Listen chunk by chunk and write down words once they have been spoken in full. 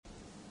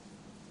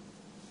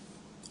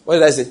What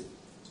did I say?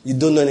 You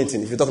don't know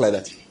anything if you talk like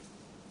that.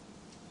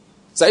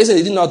 So you said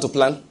they didn't know how to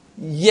plan?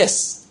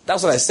 Yes,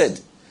 that's what I said.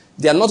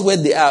 They are not where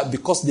they are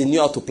because they knew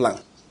how to plan.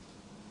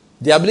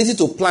 The ability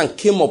to plan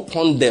came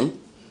upon them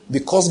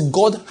because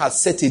God had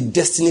set a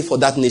destiny for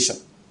that nation.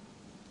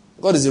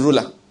 God is the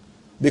ruler.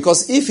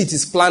 Because if it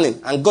is planning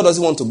and God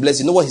doesn't want to bless,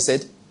 you know what he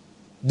said?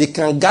 They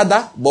can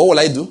gather, but what will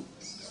I do?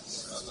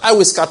 I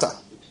will scatter.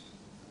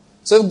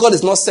 So if God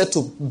is not set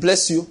to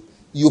bless you,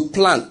 you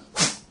plan.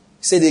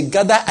 He said, they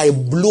gather, I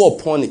blow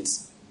upon it.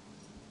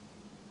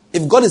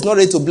 If God is not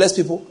ready to bless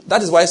people,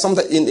 that is why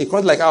sometimes in a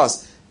country like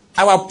ours,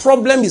 our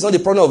problem is not the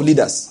problem of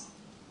leaders.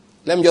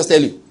 Let me just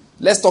tell you.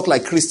 Let's talk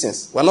like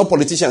Christians. We're not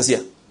politicians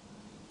here.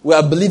 We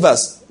are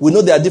believers. We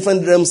know there are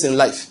different realms in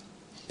life.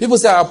 People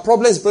say our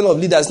problem is the problem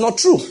of leaders. It's not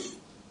true.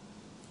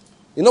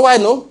 You know why I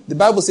know? The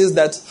Bible says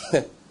that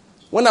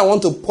when I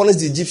want to punish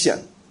the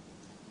Egyptian,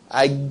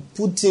 I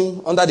put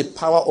him under the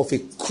power of a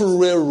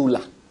cruel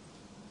ruler.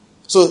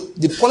 So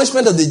the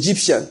punishment of the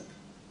Egyptian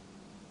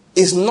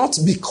is not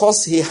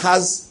because he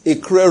has a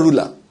cruel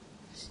ruler.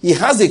 He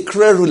has a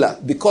cruel ruler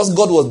because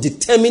God was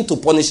determined to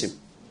punish him.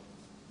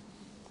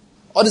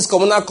 All these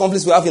communal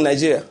conflicts we have in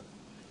Nigeria,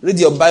 read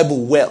your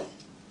Bible well.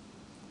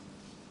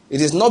 It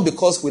is not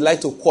because we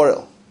like to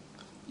quarrel.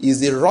 It is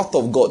the wrath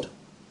of God.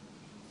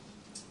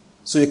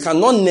 So you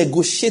cannot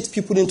negotiate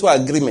people into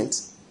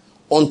agreement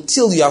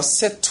until you have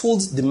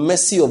settled the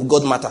mercy of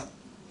God matter.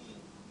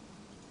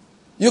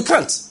 You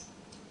can't.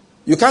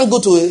 You can't go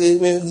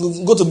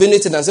to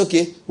Benedict and say,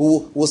 okay,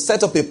 we'll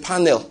set up a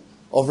panel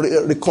of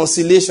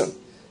reconciliation.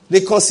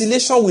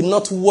 Reconciliation will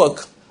not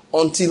work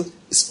until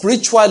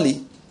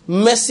spiritually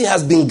mercy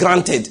has been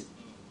granted.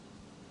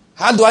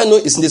 How do I know?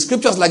 It's in the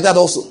scriptures like that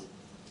also.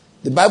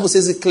 The Bible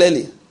says it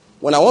clearly.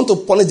 When I want to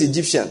punish the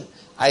Egyptian,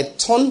 I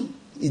turn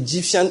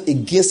Egyptian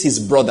against his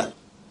brother.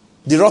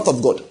 The wrath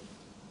of God.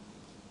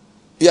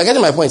 You are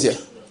getting my point here?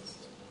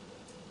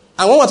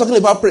 And when we're talking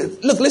about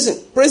look,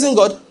 listen, praising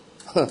God,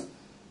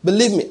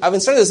 believe me, I've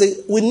been trying to say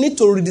we need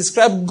to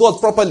redescribe God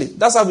properly.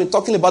 That's why I've been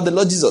talking about the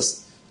Lord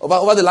Jesus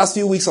over the last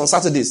few weeks on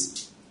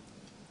Saturdays.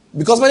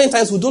 Because many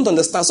times we don't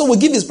understand. So we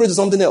give his praise to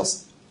something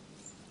else.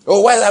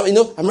 Oh, why,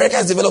 America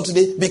has developed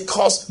today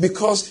because,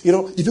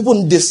 the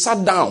people, they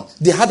sat down.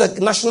 They had a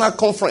national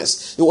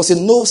conference. It was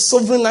a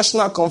sovereign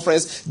national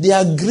conference. They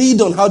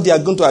agreed on how they are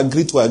going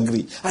to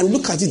agree. And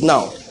look at it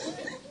now.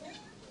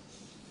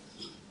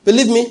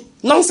 Believe me,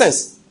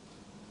 nonsense.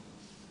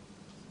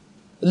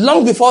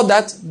 Long before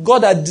that,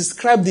 God had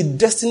described the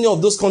destiny of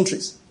those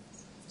countries.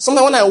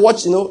 Sometimes when I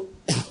watch, you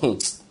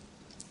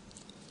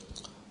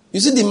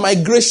see the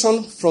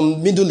migration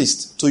from Middle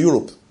East to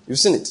Europe. You've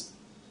seen it.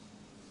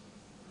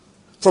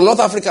 From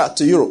North Africa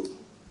to Europe.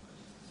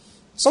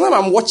 Sometimes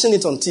I'm watching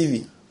it on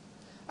TV.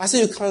 I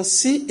say you can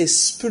see a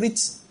spirit.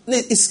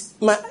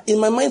 In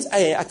my mind's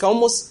eye, I can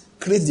almost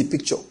create the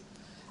picture.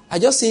 I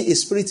just see a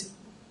spirit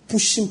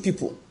pushing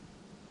people.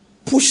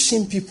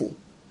 Pushing people.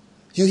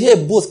 You hear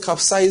a boat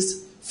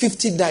capsized,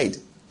 50 died.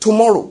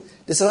 Tomorrow,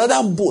 there's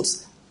another boat.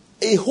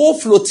 A whole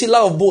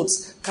flotilla of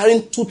boats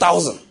carrying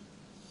 2,000.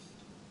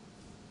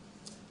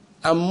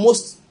 And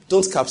most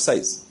don't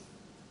capsize.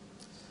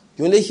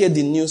 You only hear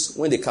the news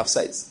when they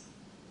capsize.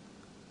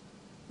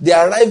 They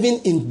are arriving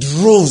in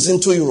droves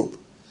into Europe.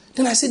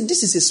 Then I said,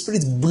 this is a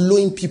spirit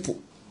blowing people.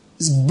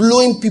 It's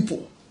blowing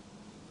people.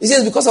 He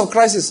says because of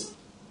crisis.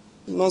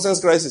 Nonsense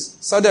crisis.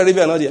 Saudi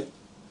Arabia are not there.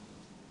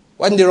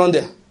 Why didn't they run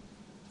there?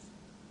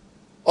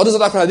 All those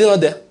other countries, they're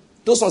not there.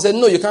 Those ones said,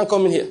 no, you can't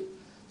come in here.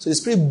 So the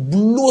spirit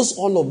blows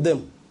all of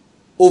them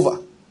over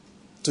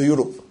to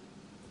Europe.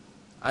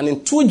 And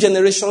in 2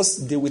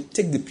 generations, they will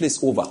take the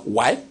place over.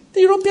 Why? The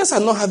Europeans are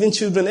not having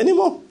children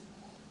anymore.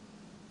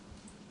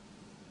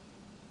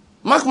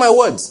 Mark my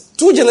words.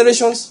 2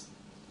 generations,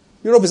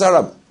 Europe is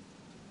Arab.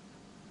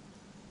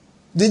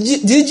 The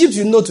Egypt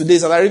you know today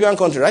is an Arabian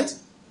country, right?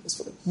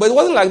 But it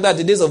wasn't like that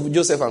the days of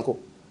Joseph and co.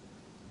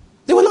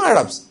 They were not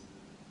Arabs.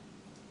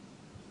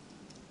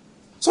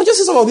 So I just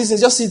see some of these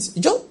things, just see it.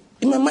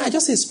 In my mind, I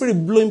just see a spirit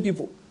blowing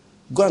people.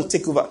 Go and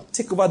take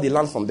over the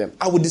land from them.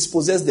 I will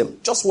dispossess them.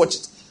 Just watch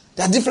it.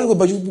 There are different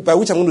ways by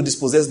which I'm going to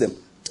dispossess them.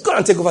 Go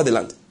and take over the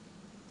land.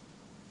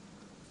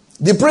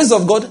 The praise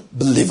of God,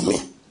 believe me.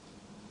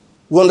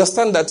 We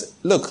understand that,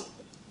 look,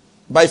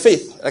 by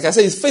faith, like I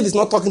said, faith is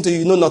not talking to you,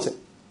 you know nothing.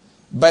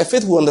 By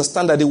faith, we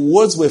understand that the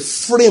words were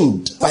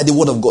framed by the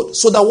word of God.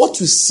 So that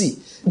what you see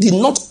did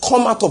not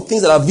come out of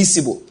things that are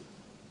visible.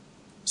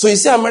 So you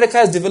see, America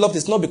has developed,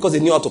 it's not because they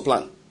knew how to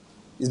plan.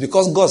 It's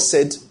because God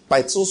said,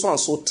 by so and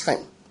so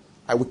time,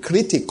 I will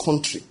create a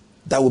country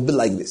that will be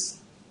like this.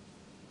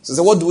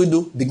 So what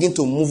do? Begin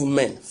to move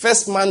men.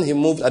 First man he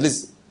moved, at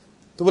least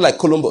people like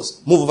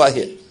Columbus, move over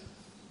here.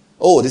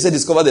 Oh, they said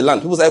discover the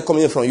land. People started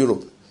coming in from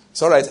Europe.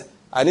 It's all right.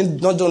 I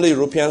need not only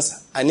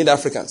Europeans, I need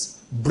Africans.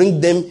 Bring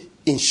them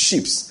in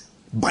ships.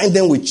 Bind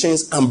them with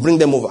chains and bring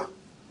them over.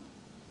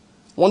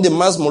 One day,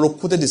 Miles Monroe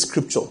quoted the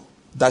scripture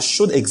that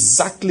showed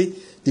exactly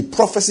the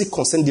prophecy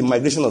concerning the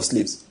migration of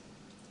slaves.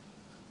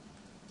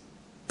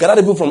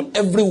 Gathered people from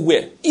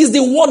everywhere. It's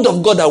the word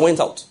of God that went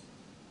out.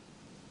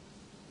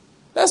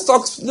 Let's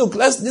talk. Look,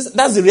 that's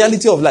the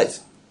reality of life.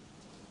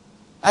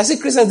 I see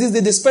Christians these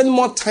days, they spend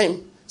more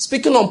time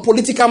speaking on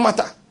political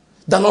matter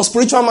than on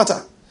spiritual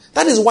matter.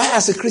 That is why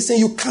as a Christian,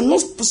 you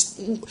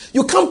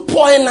can't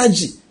pour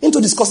energy into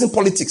discussing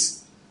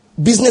politics,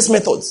 business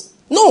methods.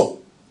 No.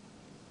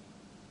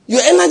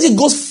 Your energy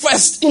goes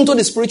first into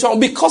the spiritual,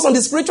 because on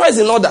the spiritual is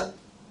in order.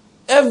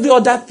 Every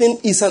other thing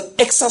is an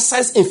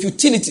exercise in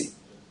futility.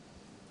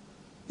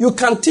 You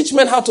can teach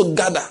men how to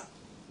gather.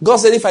 God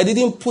said, if I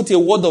didn't put a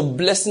word of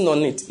blessing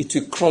on it, it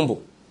will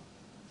crumble.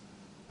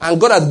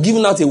 And God has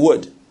given out a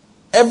word.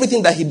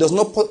 Everything that he does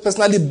not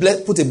personally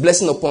put a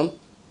blessing upon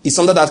is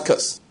under that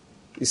curse.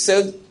 He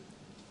said,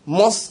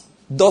 moth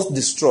doth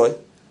destroy,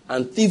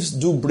 and thieves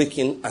do break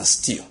in and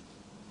steal.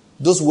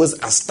 Those words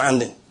are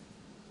standing.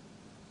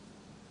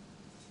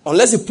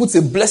 Unless he puts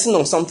a blessing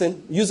on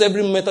something, use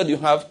every method you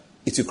have,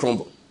 it will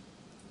crumble.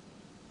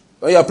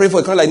 When you are praying for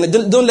a kind like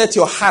that, don't let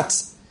your heart,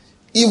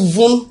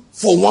 even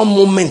for one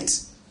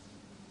moment,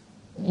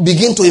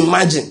 begin to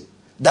imagine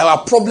that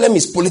our problem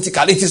is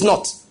political. It is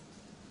not.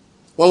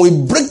 When we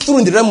break through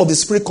in the realm of the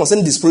spirit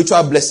concerning the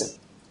spiritual blessing,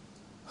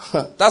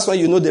 that's why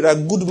you know there are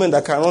good men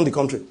that can run the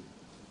country.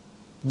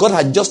 God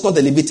had just not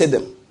elevated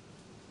them.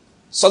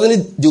 Suddenly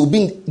they will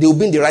be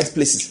in the right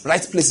places.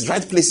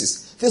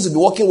 Things will be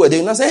working well. They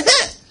will not say,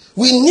 hey,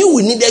 we knew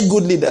we needed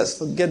good leaders.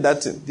 Forget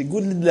that thing. The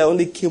good leader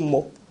only came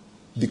up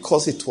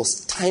because it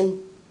was time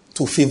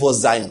to favor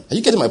Zion. Are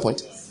you getting my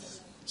point?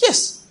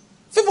 Yes.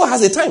 Favor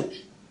has a time.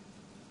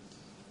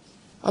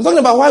 I'm talking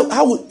about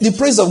how the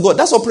praise of God.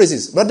 That's what praise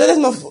is. But let's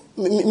not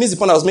miss the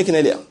point I was making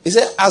earlier. He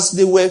said, as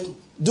they were,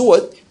 do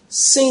what?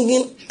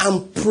 Singing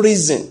and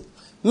praising.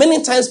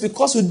 Many times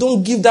because we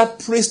don't give that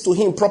praise to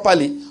him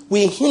properly,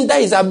 we hinder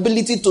his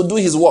ability to do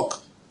his work.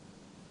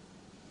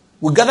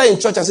 We gather in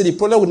church and say the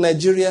problem with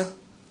Nigeria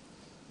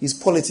is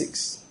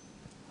politics.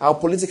 Our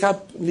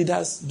political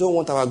leaders don't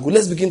want our good.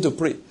 Let's begin to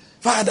pray.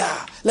 Father,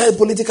 let the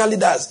political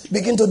leaders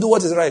begin to do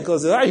what is right.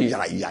 Because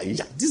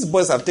these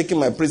boys have taken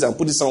my praise and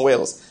put it somewhere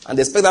else. And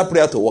they expect that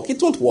prayer to work.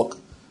 It won't work.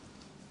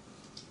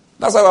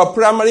 That's why our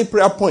primary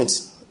prayer point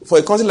for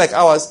a country like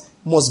ours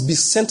must be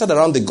centered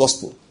around the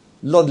gospel.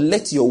 Lord,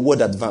 let your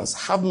word advance.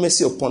 Have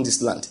mercy upon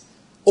this land.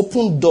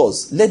 Open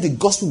doors. Let the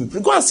gospel be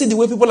preached. Go and see the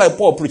way people like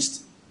Paul preached.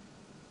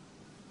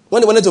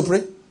 When they wanted to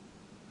pray,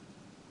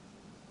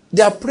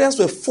 their prayers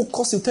were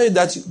focused to tell you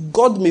that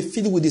God may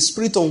fill you with the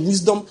spirit of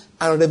wisdom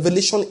and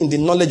revelation in the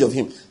knowledge of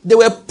him. There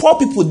were poor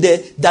people there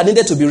that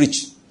needed to be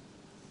rich.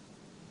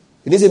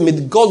 He didn't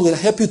say, God will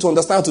help you to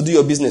understand how to do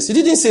your business. He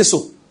didn't say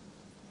so.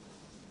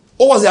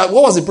 What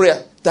was the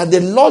prayer? That the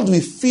Lord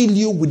will fill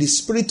you with the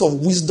spirit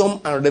of wisdom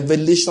and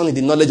revelation in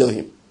the knowledge of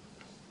him.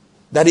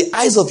 That the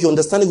eyes of your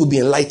understanding will be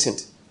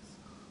enlightened.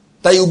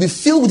 That you will be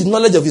filled with the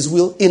knowledge of his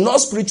will in all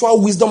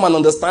spiritual wisdom and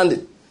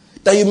understanding.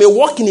 That you may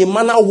walk in a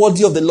manner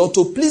worthy of the Lord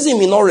to please him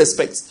in all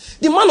respects.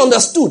 The man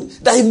understood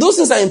that if those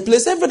things are in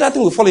place, every other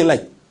thing will fall in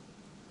line.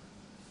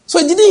 So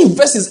he didn't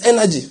invest his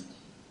energy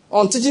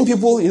on teaching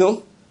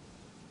people,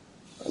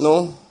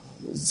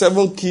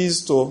 7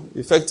 keys to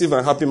effective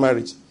and happy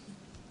marriage.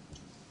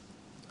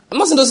 I'm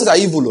not saying those things are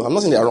evil. I'm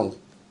not saying they are wrong.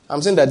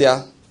 I'm saying that they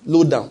are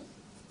low down.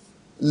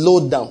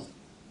 Low down.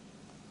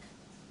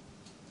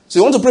 So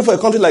you want to pray for a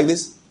country like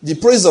this? The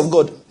praise of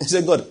God. He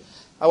said, God,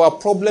 our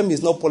problem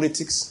is not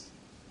politics.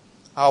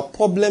 Our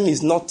problem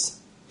is not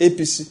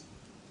APC.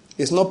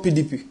 It's not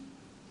PDP.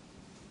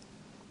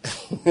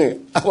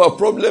 Our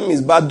problem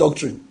is bad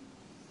doctrine.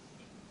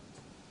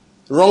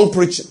 Wrong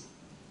preaching.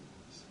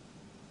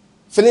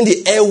 Filling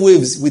the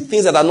airwaves with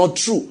things that are not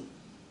true.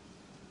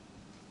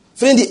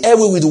 Filling the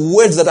airway with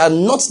words that are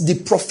not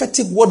the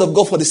prophetic word of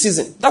God for the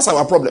season. That's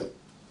our problem.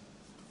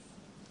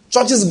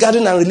 Churches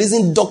gathering and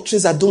releasing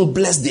doctrines that don't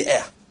bless the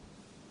air.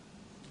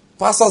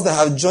 Pastors that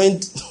have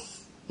joined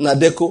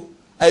NADECO,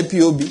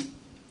 IPOB.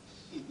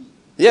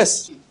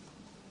 Yes. I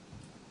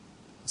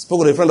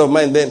spoke with a friend of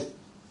mine then. He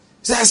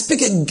said, I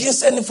speak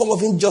against any form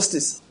of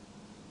injustice.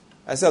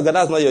 I said, God,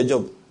 that's not your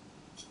job.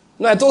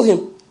 No, I told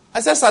him. I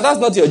said, sir, that's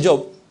not your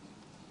job.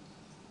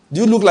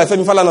 Do you look like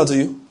Femi Falana to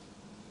you?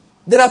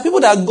 There are people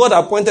that God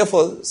appointed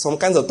for some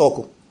kinds of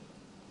talk.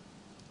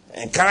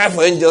 And cry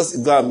for injustice,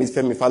 go and meet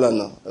Femi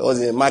Falana.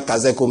 Or Mark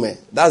Kazekome.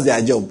 That's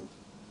their job.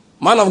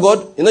 Man of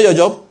God, you know your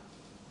job?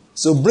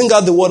 So bring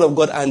out the word of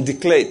God and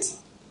declare it.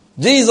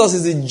 Jesus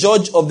is the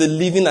judge of the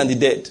living and the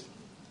dead.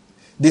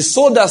 The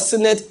soul that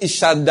sinneth, it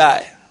shall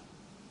die.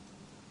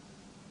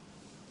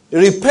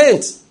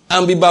 Repent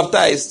and be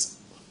baptized.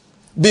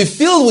 Be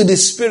filled with the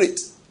Spirit.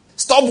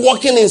 Stop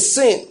walking in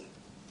sin.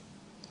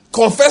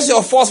 Confess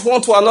your faults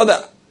one to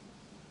another.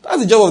 That's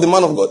the job of the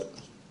man of God.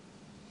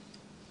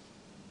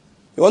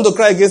 You want to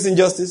cry against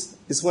injustice?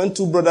 It's when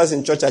two brothers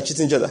in church are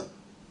cheating each other.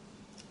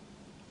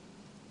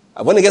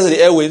 And when it gets to the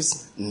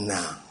airwaves,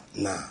 nah.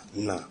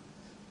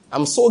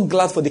 I'm so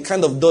glad for the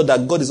kind of door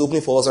that God is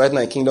opening for us right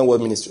now in Kingdom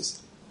World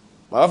Ministries.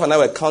 My wife and I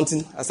were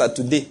counting as at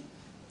today.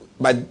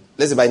 By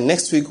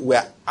next week,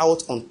 we're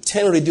out on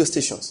 10 radio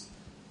stations.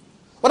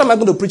 What am I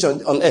going to preach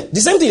on earth? The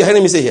same thing you're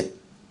hearing me say here.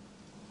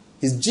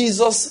 Is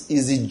Jesus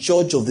is the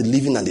judge of the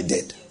living and the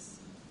dead.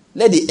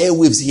 Let the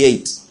airwaves hear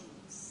it.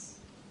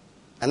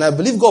 And I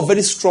believe God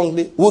very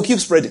strongly will keep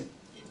spreading.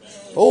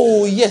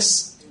 Oh,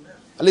 yes.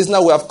 At least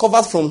now we have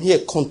covered from here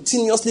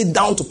continuously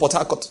down to Port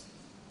Harcourt.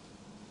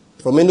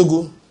 From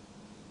Enugu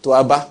to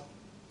Aba.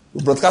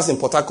 We broadcast in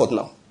Port Harcourt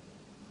now.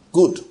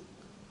 Good.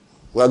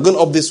 We are going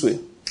up this way.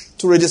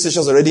 2 radio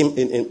stations already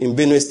in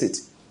Benue State.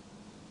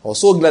 I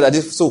was so glad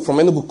that so from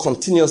Enugu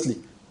continuously.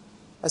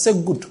 I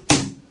said, good.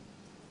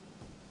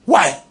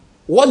 Why?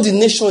 What the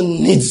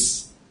nation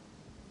needs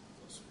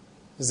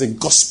is a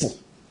gospel.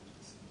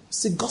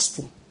 It's a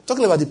gospel.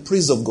 Talking about the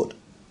praise of God.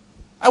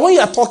 And when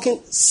you are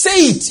talking, say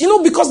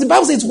it. Because the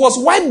Bible says it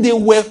was while they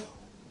were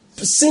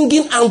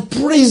singing and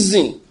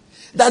praising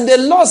that the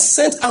Lord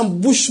sent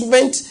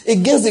ambushment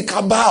against the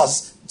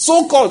cabals.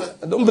 So-called,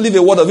 I don't believe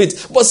a word of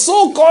it, but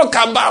so-called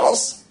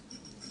cabals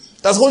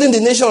that's holding the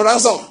nation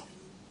ransom.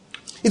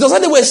 It was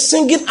when they were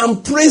singing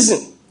and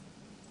praising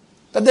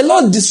that the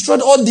Lord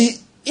destroyed all the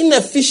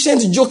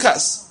inefficient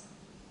jokers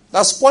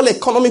that spoil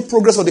economic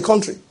progress of the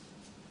country.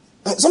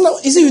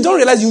 Sometimes, you see, you don't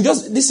realize, you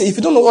just, listen, if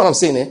you don't know what I'm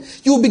saying,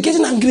 you will be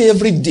getting angry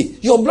every day.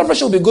 Your blood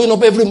pressure will be going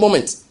up every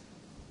moment.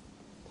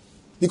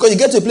 Because you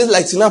get to a place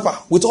like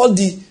Tinapa with all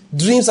the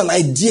dreams and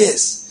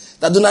ideas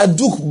that Donald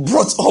Duke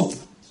brought up.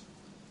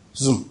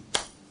 Zoom.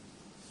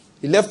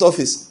 He left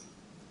office.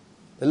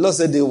 The Lord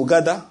said they will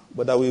gather,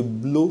 but I will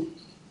blow.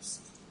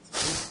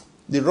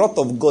 The wrath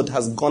of God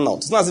has gone out.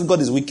 It's not as if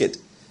God is wicked.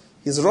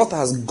 His wrath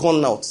has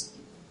gone out.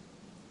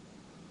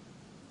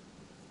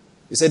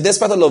 He said,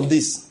 despite all of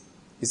this,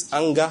 his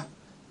anger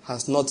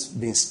has not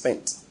been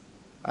spent.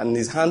 And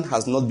his hand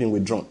has not been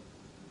withdrawn.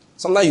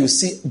 Sometimes you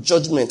see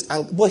judgment,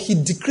 but he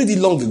decreed it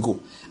long ago.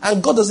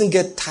 And God doesn't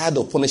get tired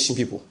of punishing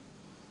people.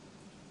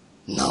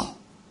 No.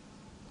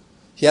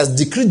 He has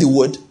decreed the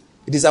word.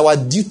 It is our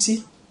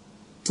duty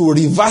to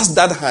reverse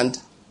that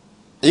hand.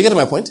 Are you getting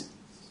my point?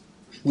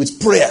 With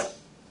prayer,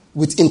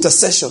 with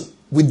intercession,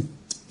 with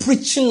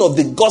preaching of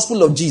the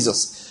gospel of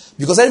Jesus.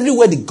 Because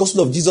everywhere the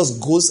gospel of Jesus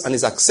goes and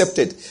is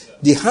accepted,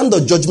 the hand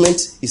of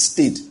judgment is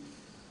stayed.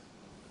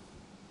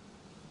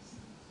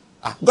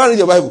 Go and read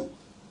your Bible.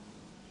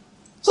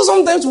 So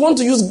sometimes we want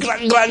to use gra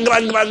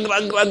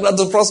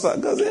to prosper.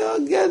 God say,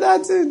 okay,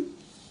 that's it.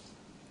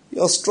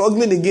 You're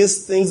struggling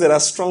against things that are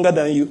stronger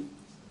than you.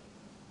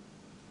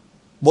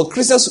 But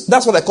Christians,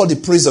 that's what I call the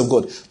praise of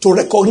God. To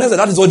recognize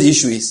that is what the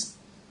issue is.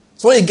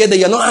 So when you get there,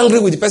 you're not angry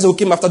with the person who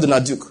came after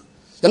Donald Duke.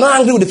 You're not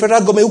angry with the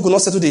federal government who could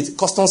not settle the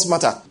customs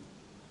matter.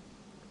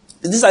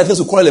 These are the things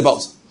we quarrel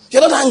about.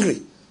 You're not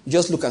angry. You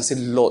just look and say,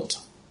 Lord,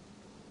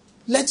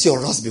 let your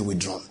wrath be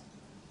withdrawn.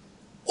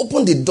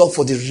 Open the door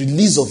for the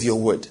release of your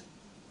word.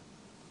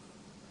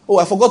 Oh,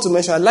 I forgot to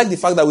mention, I like the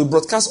fact that we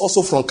broadcast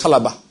also from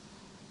Calabar.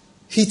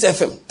 Hit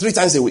FM, 3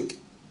 times a week.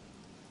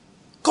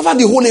 Cover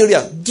the whole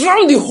area.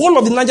 Drown the whole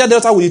of the Niger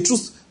Delta with the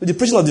truth, with the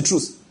preaching of the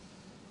truth.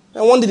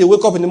 And one day they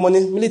wake up in the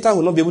morning, militants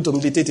will not be able to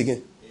militate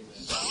again.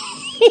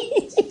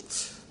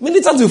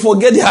 Militants will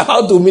forget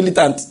how to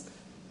militant.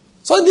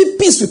 So the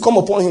peace will come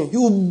upon him. He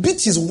will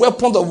beat his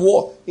weapons of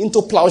war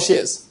into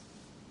plowshares.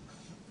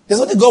 There's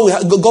what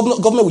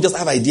government will just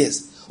have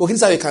ideas. Okay,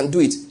 this is how you can do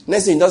it.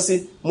 Next thing you just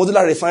see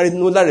modular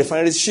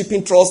refineries,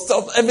 shipping trust,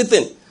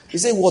 everything. You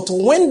say, what?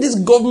 When this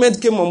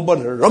government came on board,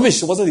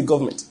 rubbish. It wasn't the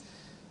government. It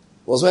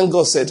was when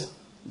God said,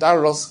 that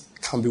wrath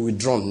can be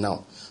withdrawn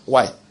now.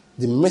 Why?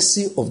 The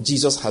mercy of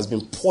Jesus has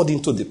been poured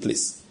into the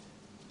place.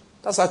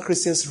 That's how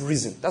Christians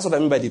reason. That's what I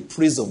mean by the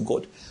praise of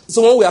God.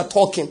 So when we are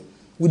talking,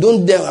 we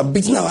don't dare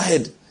beating our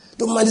head.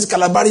 Don't mind these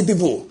Calabari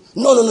people.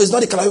 No, it's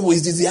not the Calabari people.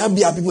 It's the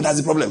Abia people that's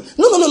the problem.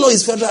 No,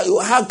 it's federal.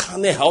 How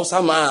can a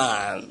Hausa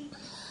man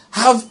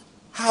have,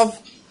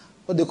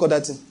 what do you call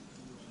that thing?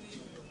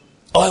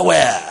 Oh,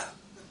 where?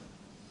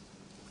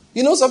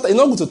 Sometimes it's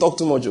not good to talk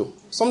too much, Joe.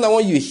 Sometimes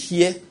when you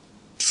hear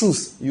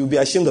truth, you'll be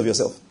ashamed of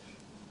yourself.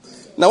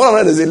 Now, what I'm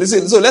trying to say,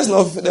 listen, so let's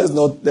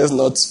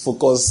not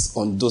focus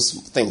on those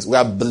things. We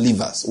are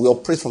believers. We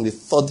operate from the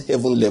third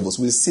heaven levels.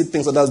 We see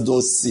things others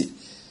don't see.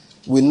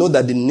 We know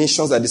that the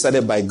nations are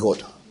decided by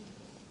God.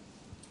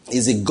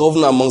 He's a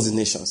governor amongst the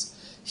nations.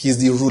 He's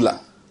the ruler.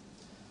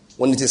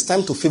 When it is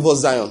time to favor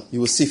Zion,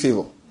 you will see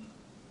favor.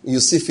 You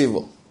see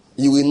favor.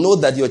 You will know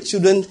that your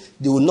children,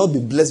 they will not be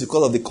blessed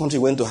because of the country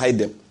went to hide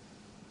them.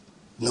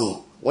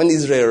 No. When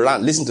Israel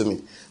ran, listen to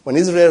me. When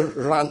Israel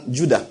ran,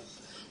 Judah,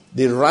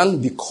 they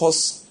ran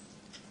because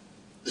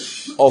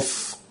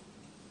of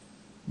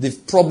the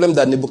problem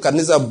that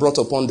Nebuchadnezzar brought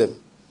upon them.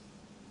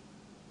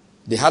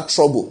 They had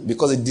trouble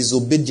because they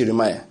disobeyed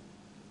Jeremiah.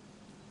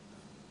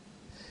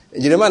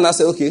 And Jeremiah now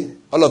said, okay,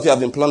 all of you have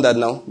been plundered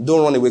now.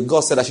 Don't run away.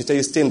 God said, I should tell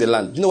you, stay in the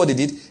land. Do you know what they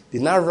did? They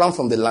now ran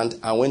from the land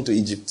and went to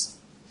Egypt.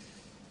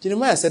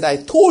 Jeremiah said, I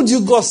told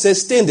you God said,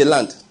 stay in the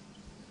land.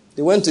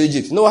 They went to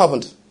Egypt. You know what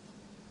happened?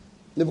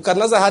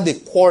 Nebuchadnezzar had a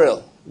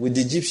quarrel with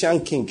the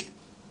Egyptian king.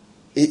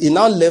 He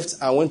now left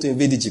and went to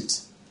invade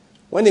Egypt.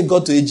 When he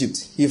got to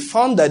Egypt, he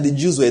found that the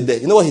Jews were there.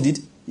 You know what he did?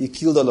 He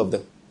killed all of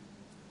them.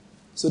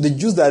 So the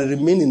Jews that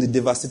remained in the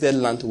devastated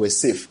land were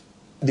safe.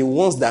 The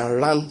ones that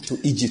ran to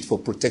Egypt for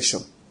protection,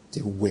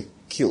 they were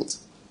killed.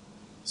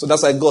 So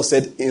that's why God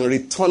said, in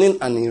returning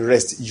and in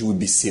rest, you will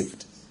be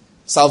saved.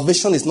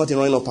 Salvation is not in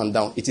running up and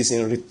down. It is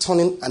in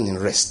returning and in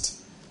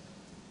rest.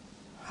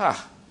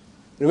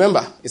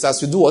 Remember, it's as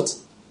we do what?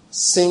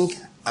 Sing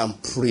and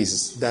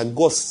praise that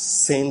God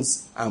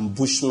sends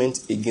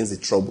ambushment against the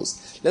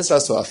troubles. Let's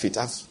rise to our feet.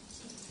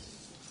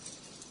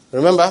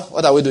 Remember,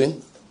 what are we doing?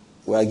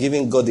 We are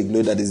giving God the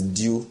glory that is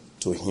due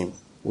to him.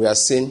 We are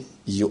saying,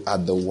 you are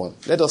the one.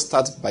 Let us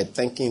start by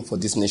thanking him for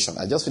this nation.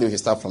 I just feel we should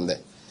start from there.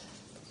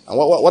 And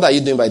what are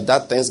you doing by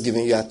that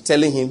thanksgiving? You are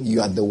telling him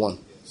you are the one.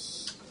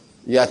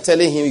 You are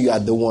telling him you are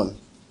the one.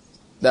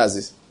 That's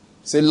it.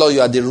 Say, Lord,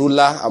 you are the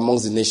ruler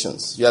amongst the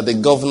nations. You are the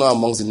governor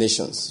amongst the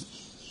nations.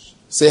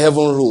 Say,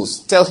 heaven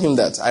rules. Tell him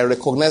that. I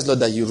recognize, Lord,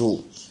 that you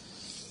rule.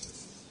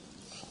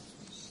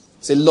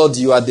 Say, Lord,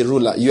 you are the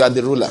ruler. You are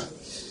the ruler.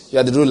 You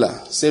are the ruler.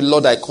 Say,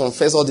 Lord, I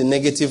confess all the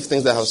negative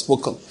things that I have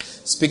spoken.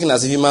 Speaking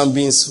as if human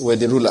beings were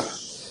the ruler.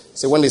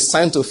 Say, when it's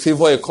time to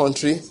favor a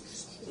country,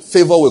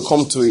 favor will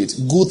come to it.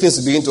 Good things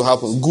will begin to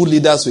happen. Good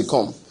leaders will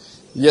come.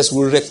 Yes,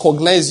 we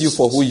recognize you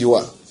for who you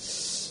are.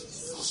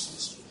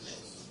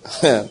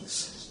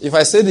 If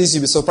I say this,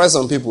 you'll be surprised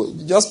some people.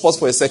 Just pause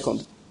for a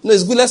second. No,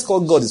 it's good. Let's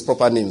call God his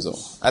proper names.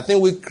 I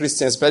think we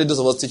Christians, especially those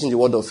of us teaching the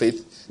word of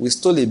faith, we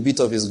stole a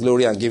bit of his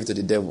glory and gave it to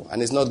the devil.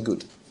 And it's not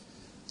good.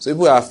 So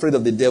people are afraid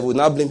of the devil.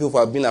 Now blame people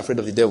for being afraid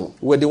of the devil.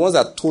 We were the ones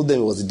that told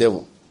them it was the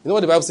devil. You know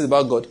what the Bible says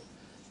about God?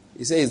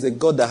 It says it's a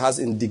God that has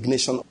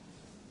indignation.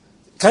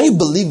 Can you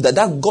believe that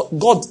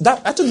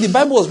actually the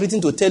Bible was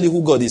written to tell you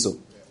who God is?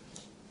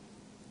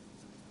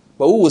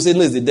 But who will say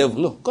no, it's the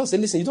devil? No. God said,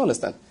 listen, you don't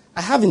understand.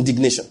 I have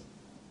indignation.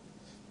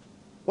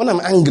 When I'm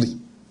angry,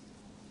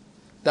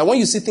 that when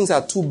you see things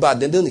are too bad,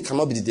 then it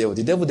cannot be the devil.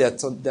 The devil,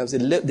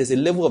 there's a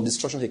level of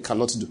destruction he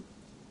cannot do.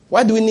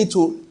 Why do we need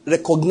to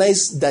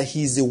recognize that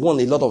he's the one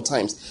a lot of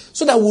times?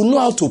 So that we'll know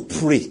how to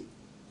pray.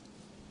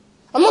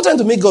 I'm not trying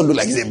to make God look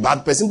like he's a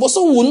bad person, but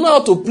so we'll know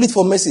how to plead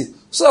for mercy.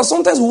 So that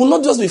sometimes we will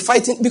not just be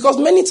fighting, because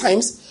many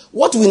times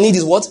what we need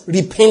is what?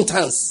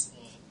 Repentance.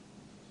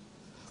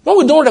 When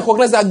we don't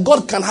recognize that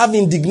God can have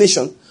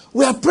indignation,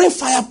 we are praying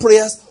fire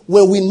prayers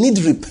when we need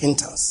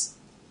repentance.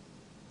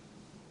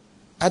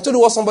 I told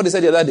you what somebody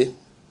said the other day.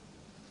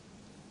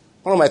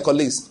 One of my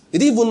colleagues. He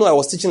didn't even know I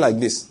was teaching like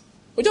this.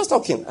 We're just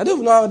talking. I don't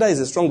even know whether he's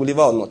a strong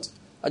believer or not.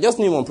 I just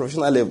knew him on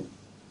professional level.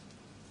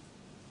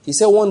 He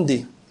said one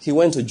day he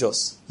went to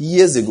Jos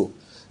years ago.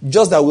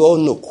 Jos that we all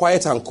know,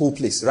 quiet and cool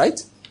place, right?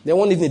 Then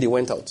one evening they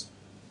went out.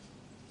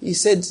 He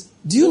said,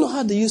 do you know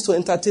how they used to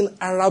entertain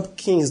Arab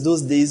kings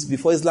those days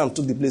before Islam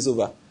took the place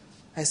over?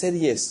 I said,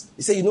 yes.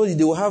 He said,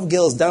 they will have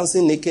girls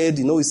dancing naked,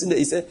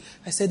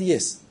 I said,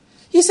 yes.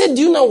 He said,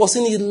 do you know I was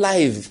seeing it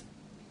live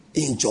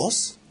in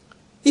Jos?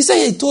 He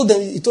said he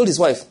told his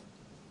wife,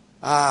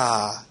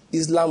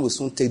 Islam will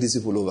soon take these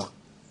people over.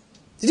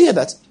 Did you hear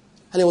that?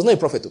 And he was not a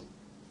prophet.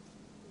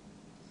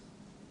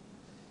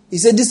 He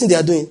said, this thing they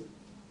are doing,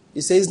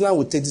 he said Islam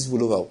will take these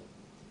people over.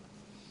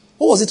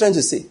 What was he trying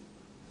to say?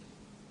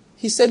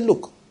 He said,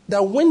 look,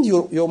 that when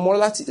your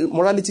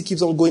morality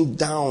keeps on going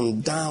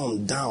down,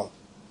 down, down,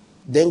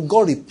 then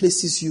God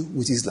replaces you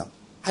with Islam.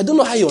 I don't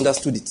know how you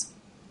understood it.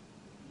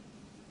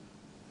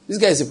 This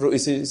guy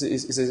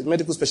is a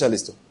medical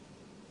specialist.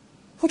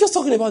 We're just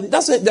talking about it.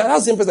 That's the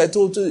same person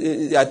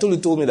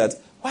told me that,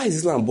 why is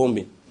Islam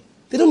bombing?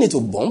 They don't need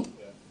to bomb.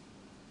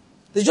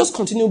 They just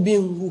continue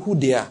being who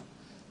they are.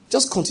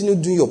 Just continue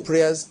doing your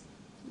prayers,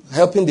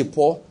 helping the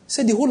poor. He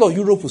said the whole of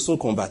Europe will soon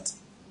convert.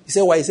 He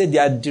said why? He said they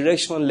are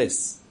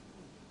directionless.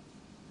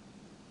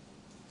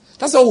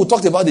 That's why we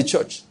talked about the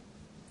church.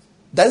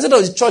 That instead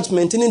of the church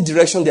maintaining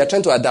direction, they are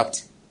trying to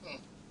adapt.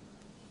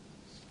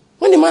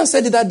 When the man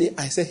said it that day,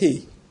 I said,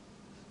 hey,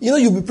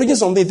 you'll be preaching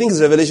something, you think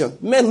it's revelation.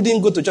 Men who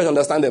didn't go to church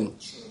understand them.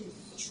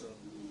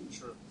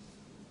 True.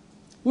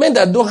 Men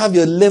that don't have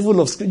your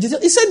level of scripture.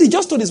 He said he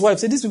just told his wife,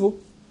 say these people,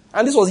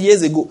 and this was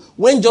years ago,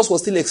 when Jos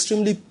was still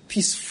extremely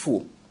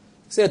peaceful. He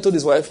said, I told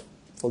his wife,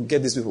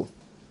 forget these people.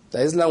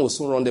 That Islam will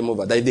soon run them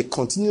over. That if they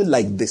continue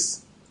like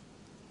this.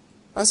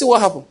 And see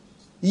what happened.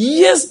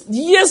 Years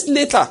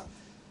later,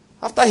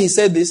 after he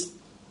said this,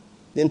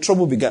 then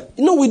trouble began.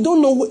 We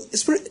don't know.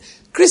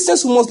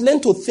 Christians who must learn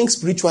to think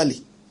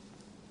spiritually.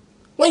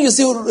 When you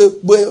see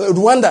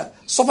Rwanda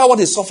suffer what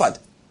is suffered,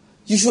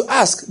 you should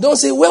ask. Don't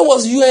say, where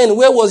was UN?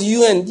 Where was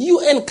UN?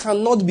 UN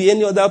cannot be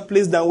any other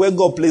place than where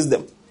God placed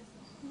them.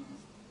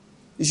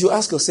 You should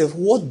ask yourself,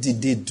 what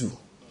did they do?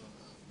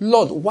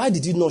 Lord, why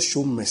did you not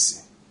show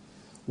mercy?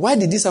 Why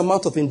did this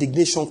amount of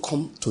indignation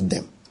come to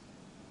them?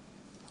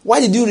 Why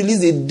did you release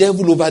the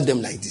devil over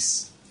them like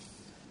this?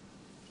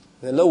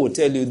 The Lord will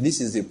tell you this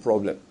is a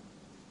problem.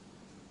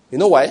 You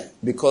know why?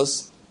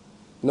 Because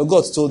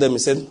God told them, he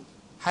said,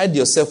 hide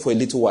yourself for a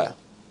little while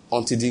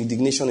until the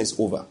indignation is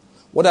over.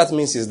 What that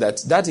means is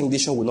that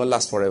indignation will not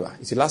last forever.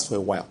 It will last for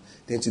a while.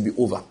 Then it will be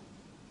over.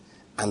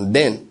 And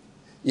then,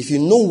 if you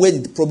know where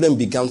the problem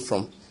began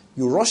from,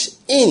 you rush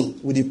in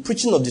with the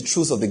preaching of the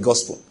truth of the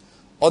gospel.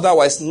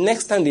 Otherwise,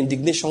 next time the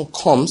indignation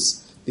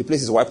comes, the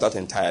place is wiped out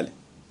entirely.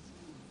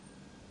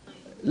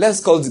 Let's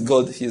call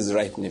God his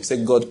right name.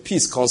 Say, God,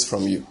 peace comes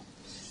from you.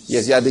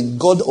 Yes, you are the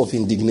God of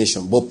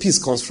indignation, but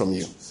peace comes from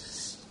you.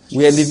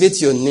 We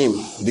elevate your name,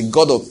 the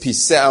God of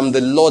peace. Say, I'm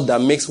the Lord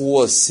that makes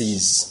wars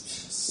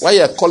cease. Why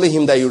you are calling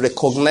him that, you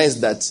recognize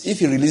that if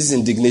he releases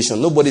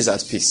indignation, nobody's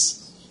at peace.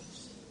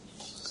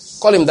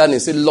 Call him that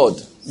and say,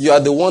 Lord, you are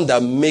the one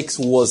that makes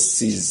wars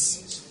cease.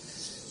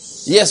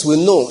 Yes,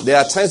 we know there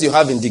are times you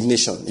have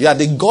indignation. You are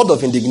the God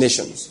of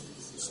indignation.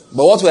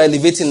 But what we are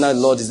elevating now,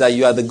 Lord, is that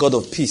you are the God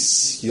of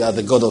peace. You are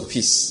the God of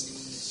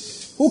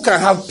peace. Who can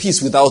have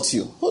peace without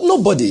you?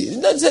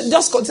 Nobody.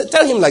 Just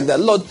tell him like that.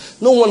 Lord,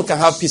 no one can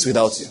have peace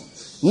without you.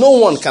 No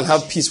one can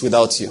have peace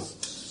without you.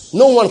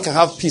 No one can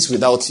have peace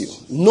without you.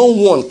 No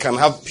one can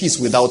have peace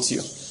without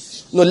you.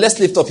 No, let's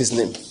lift up his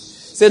name.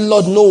 Say,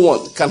 Lord, no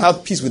one can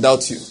have peace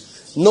without you.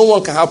 No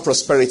one can have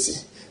prosperity.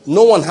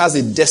 No one has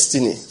a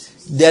destiny.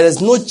 There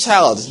is no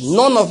child,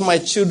 none of my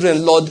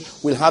children, Lord,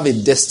 will have a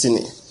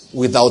destiny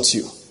without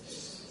you.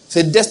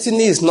 Say,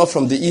 destiny is not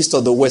from the east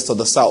or the west or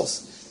the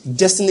south.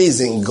 Destiny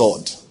is in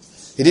God.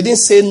 He didn't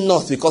say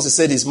north because he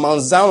said it's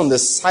Mount Zion on the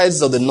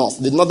sides of the north,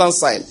 the northern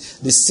side,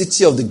 the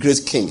city of the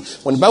great king.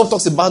 When the Bible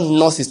talks about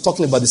north, it's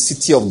talking about the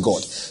city of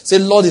God. Say,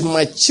 Lord, if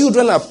my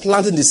children are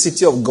planted in the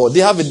city of God, they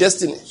have a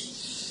destiny.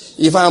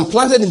 If I am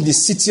planted in the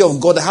city of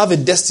God, I have a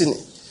destiny.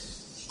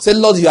 Say,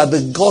 Lord, you are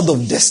the God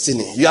of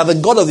destiny. You are the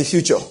God of the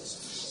future.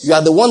 You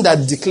are the one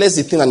that declares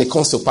the thing and it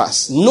comes to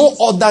pass. No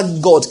other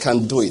God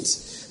can do it.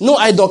 No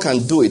idol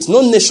can do it.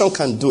 No nation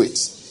can do it.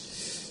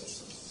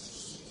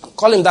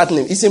 Call him that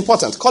name. It's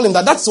important. Call him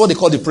that. That's what they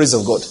call the praise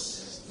of God.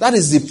 That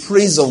is the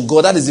praise of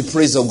God. That is the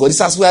praise of God.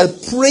 It's as we are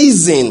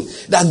praising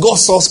that God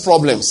solves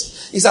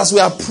problems. It's as we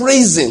are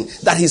praising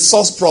that he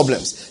solves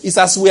problems. It's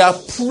as we are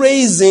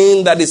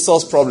praising that he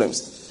solves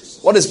problems.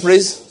 What is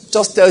praise?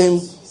 Just tell him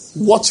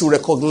what you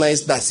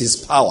recognize that's his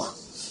power.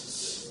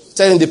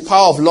 Tell him the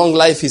power of long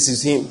life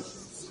is in him.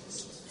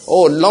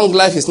 Oh, long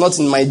life is not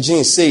in my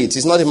genes. Say it.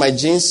 It's not in my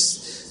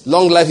genes.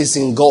 Long life is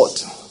in God.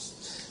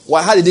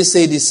 Well, how did he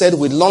say it? He said,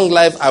 with long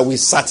life I will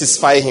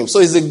satisfy him. So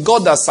he's a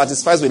God that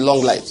satisfies with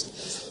long life.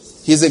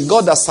 He's a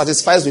God that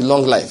satisfies with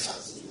long life.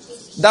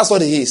 That's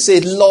what he is.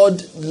 Say,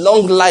 Lord,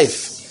 long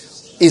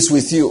life is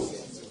with you.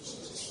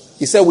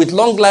 He said, with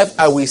long life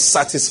I will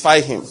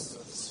satisfy him.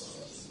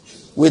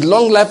 With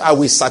long life I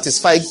will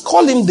satisfy.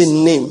 Call him the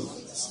name.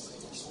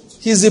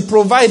 He's a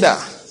provider.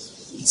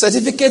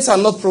 Certificates are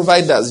not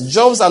providers.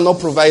 Jobs are not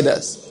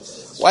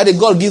providers. Why did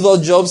God give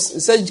us jobs? He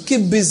said,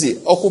 keep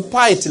busy.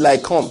 Occupy till I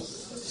come.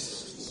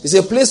 It's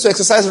a place to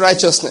exercise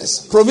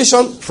righteousness.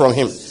 Provision from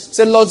him.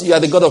 Say, Lord, you are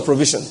the God of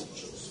provision.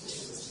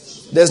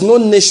 There's no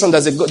nation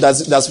that's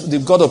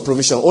the God of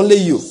provision. Only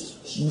you.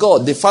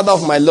 God, the Father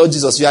of my Lord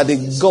Jesus, you are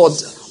the God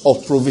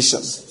of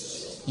provision.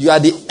 You are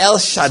the El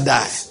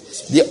Shaddai,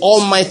 the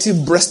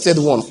almighty breasted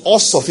one, all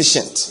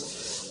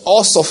sufficient.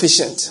 All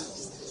sufficient.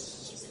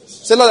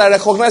 Say, Lord, I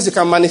recognize you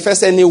can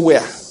manifest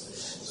anywhere.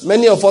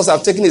 Many of us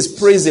have taken his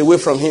praise away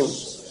from him.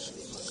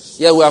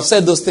 Yeah, we have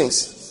said those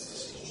things.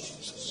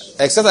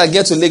 Except I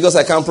get to Lagos,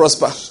 I can't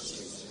prosper.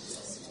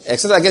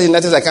 Except I get to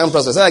United States, I can't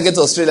prosper. Except I get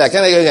to Australia,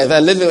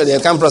 I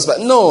can't prosper.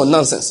 No,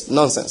 nonsense.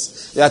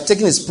 Nonsense. You are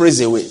taking his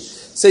praise away.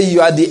 Say,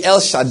 you are the El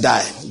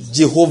Shaddai,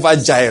 Jehovah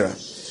Jireh,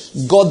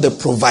 God the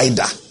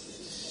provider.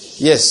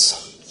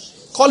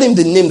 Yes. Call him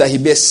the name that he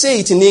bears. Say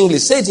it in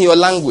English. Say it in your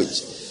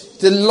language.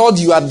 The Lord,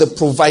 you are the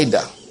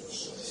provider.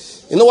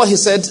 You know what he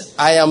said?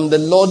 I am the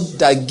Lord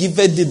that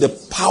giveth thee the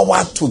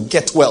power to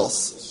get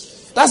wealth.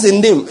 That's the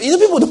name. You know,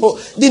 people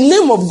don't, the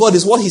name of God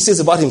is what he says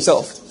about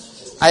himself.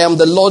 I am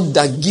the Lord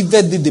that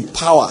giveth thee the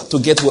power to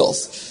get wealth.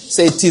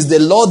 Say, it is the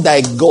Lord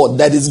thy God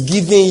that is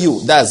giving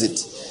you. That's it.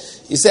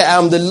 He said,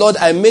 I am the Lord,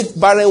 I make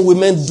barren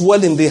women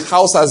dwell in the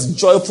house as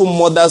joyful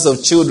mothers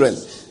of children.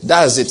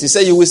 That's it. He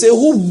said, you will say,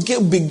 who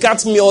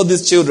begat me all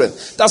these children?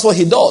 That's what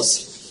he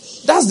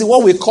does. That's the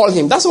what we call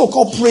him. That's what we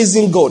call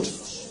praising God.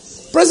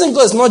 Praising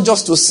God is not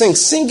just to sing.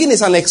 Singing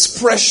is an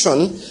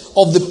expression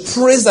of the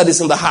praise that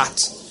is in the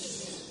heart.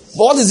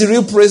 But what is the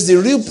real praise? The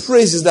real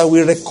praise is that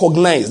we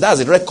recognize.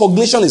 That's it.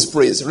 Recognition is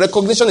praise.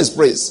 Recognition is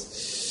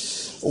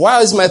praise.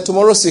 Why is my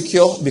tomorrow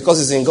secure?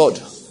 Because it's in God.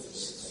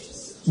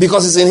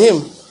 Because it's in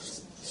him.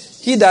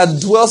 He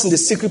that dwells in the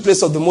secret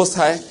place of the Most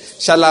High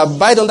shall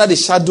abide under the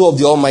shadow of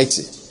the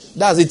Almighty.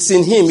 That's it. It's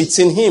in him. It's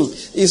in him.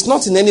 It's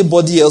not in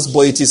anybody else,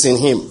 but it is in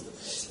him.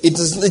 It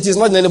is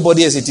not in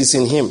anybody else. It is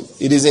in him.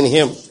 It is in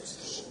him.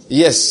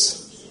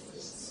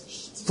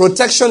 Yes.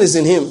 Protection is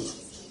in him.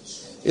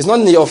 It's not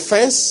in your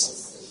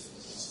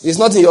fence. It's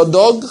not in your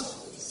dog.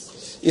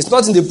 It's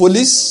not in the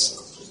police.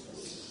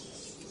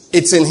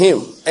 It's in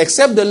him.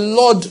 Except the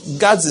Lord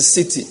guards the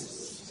city.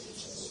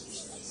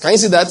 Can you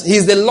see that?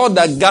 He's the Lord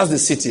that guards the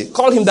city.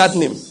 Call him that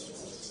name.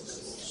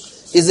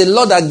 He's the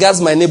Lord that guards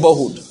my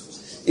neighborhood.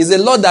 He's the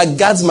Lord that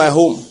guards my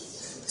home.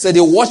 He said,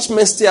 the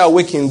watchmen stay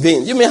awake in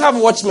vain. You may have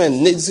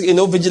watchmen,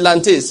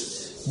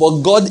 vigilantes.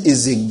 But God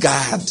is a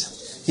guard.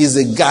 He's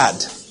a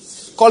guard.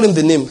 Call him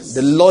the name,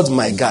 the Lord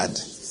my God.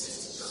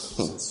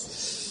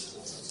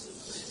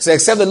 So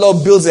except the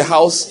Lord builds a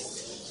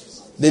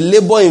house, they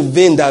labor in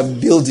vain that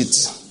build it.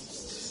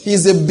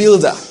 He's a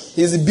builder.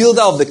 He's the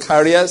builder of the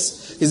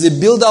careers. He's a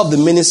builder of the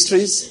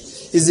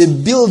ministries. He's a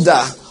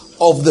builder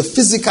of the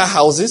physical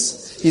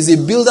houses. He's a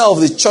builder of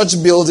the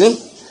church building.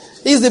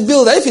 He's the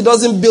builder. If he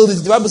doesn't build it,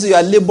 the Bible says you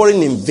are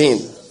laboring in vain.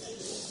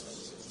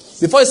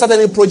 Before you start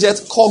any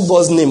project, call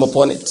God's name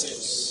upon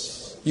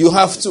it. You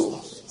have to.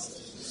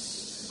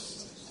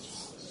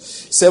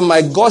 Say,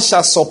 my God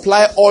shall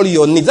supply all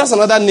your needs. That's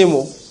another name.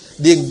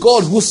 The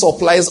God who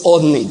supplies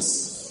all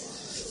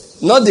needs.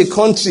 Not the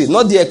country,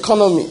 not the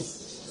economy,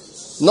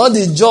 not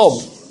the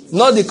job,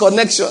 not the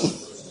connection,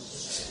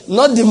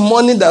 not the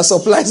money that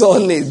supplies all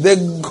needs. The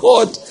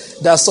God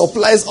that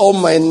supplies all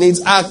my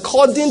needs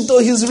according to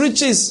his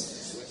riches.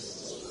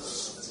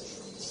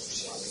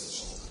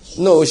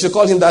 No, we should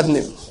call him that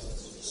name.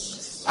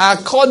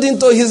 According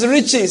to his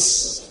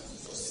riches.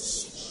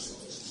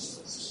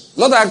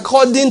 Not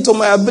according to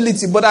my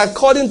ability, but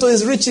according to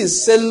his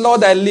riches. Say,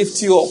 Lord, I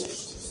lift you up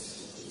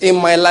in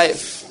my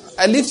life.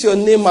 I lift your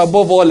name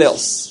above all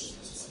else.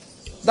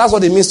 That's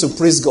what it means to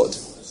praise God.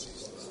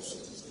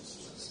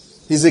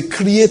 He's a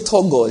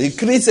creator God. He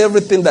creates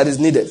everything that is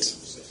needed.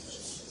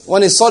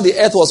 When he saw the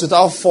earth was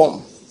without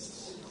form,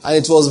 and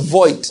it was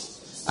void,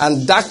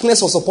 and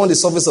darkness was upon the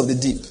surface of the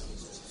deep,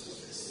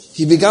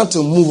 he began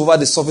to move over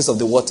the surface of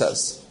the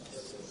waters.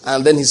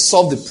 And then he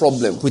solved the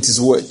problem with his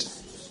word.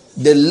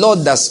 The Lord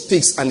that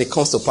speaks and it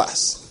comes to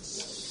pass.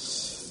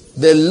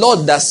 The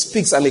Lord that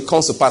speaks and it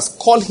comes to pass.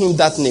 Call him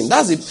that name.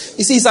 That's it.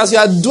 You see, as you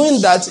are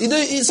doing that,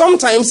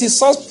 sometimes he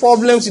solves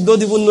problems you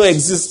don't even know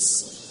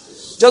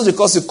exists. Just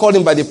because you call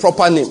him by the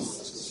proper name.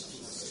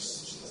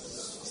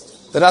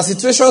 There are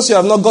situations you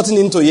have not gotten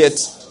into yet.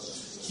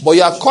 But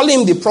you are calling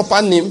him the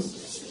proper name,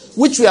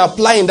 which we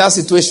apply in that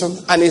situation,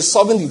 and is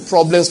solving the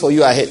problems for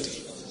you ahead.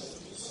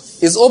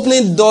 It's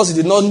opening doors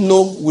you did not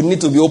know would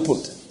need to be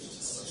opened.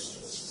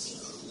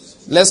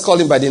 Let's call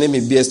him by the name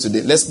he bears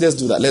today. Let's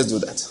do that. Let's do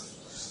that.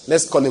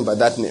 Let's call him by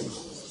that name.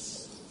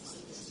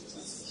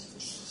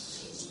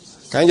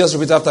 Can you just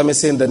repeat after me,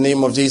 saying the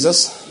name of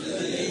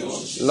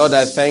Jesus? Lord,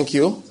 I thank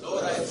you.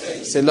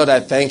 Say, Lord, I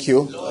thank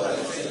you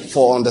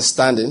for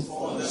understanding.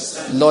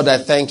 Lord, I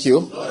thank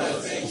you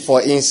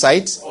for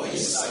insight.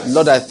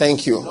 Lord, I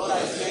thank you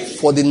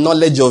for the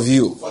knowledge of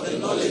you.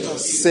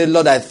 Say,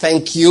 Lord, I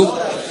thank you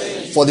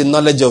for the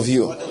knowledge of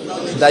you.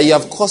 That you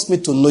have caused me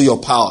to know your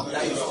power.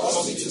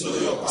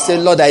 Say,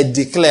 Lord, I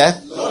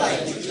declare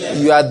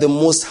you are the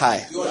most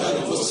high.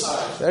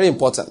 Very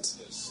important.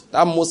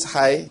 That most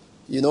high,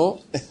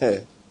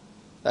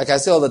 like I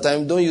say all the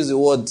time, don't use the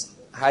word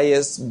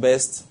highest,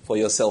 best for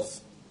yourself.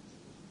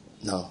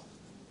 No.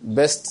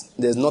 Best,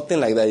 there's nothing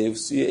like that.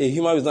 A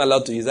human is not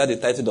allowed to use that the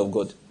title of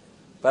God. The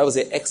Bible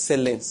says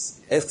excellence.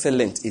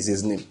 Excellent is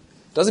his name.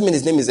 Doesn't mean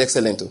his name is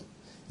excellent.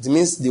 It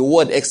means the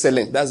word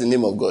excellent. That's the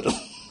name of God.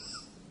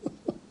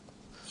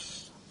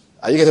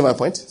 Are you getting my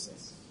point?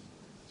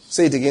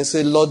 Say it again.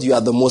 Say, Lord, you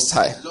are the most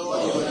high.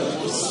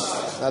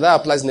 Now that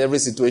applies in every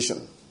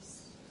situation.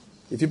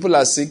 If people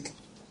are sick,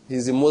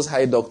 he's the most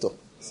high doctor.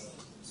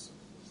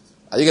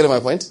 Are you getting my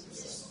point?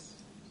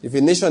 If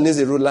a nation needs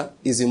a ruler,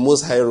 he's the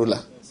most high ruler.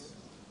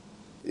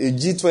 If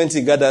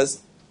G20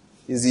 gathers,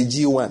 he's the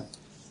G1.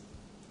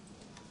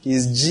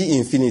 He's G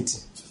infinity.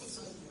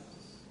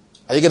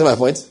 Are you getting my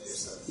point?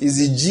 He's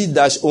the G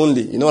dash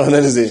only. You know what I'm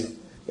trying to say?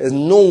 There's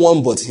no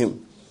one but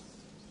him.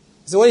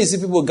 So when you see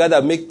people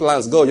gather, make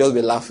plans, God will just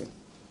be laughing.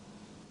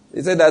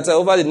 He said that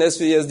over the next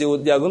few years,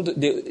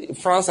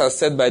 France has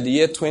said by the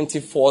year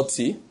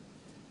 2040,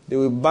 they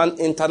will ban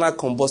internal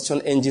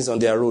combustion engines on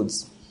their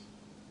roads.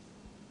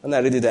 When I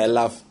read it, I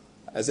laugh.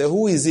 I say,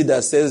 who is it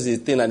that says the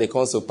thing and it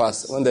comes to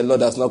pass when the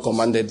Lord has not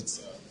commanded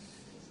it?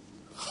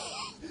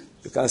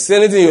 You can say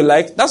anything you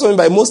like. That's what I mean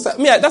by most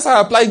time. That's how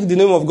I apply the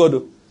name of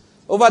God.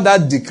 Over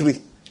that decree,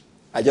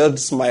 I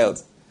just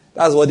smiled.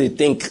 That's what they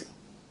think.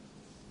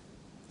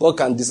 God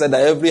can decide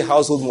that every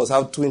household must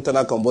have 2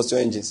 internal combustion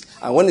engines.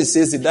 And when he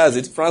says he does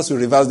it, France will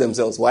reverse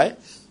themselves. Why?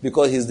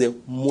 Because he's the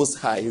most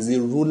high. He's the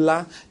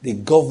ruler, the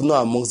governor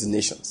amongst the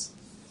nations.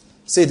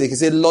 Say it. He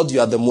say, Lord, you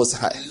are the most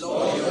high.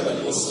 Lord, you are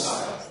the most high.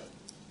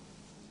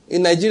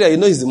 In Nigeria,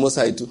 he's the most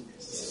high too.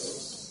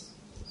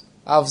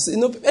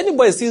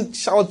 Anybody still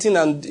shouting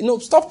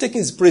and, stop taking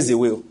his praise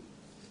away.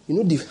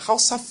 The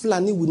Hausa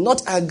Fulani will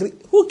not agree.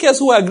 Who cares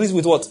who agrees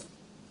with what?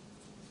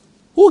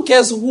 Who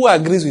cares who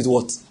agrees with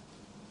what?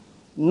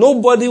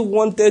 Nobody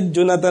wanted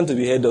Jonathan to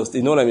be head of state.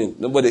 You know what I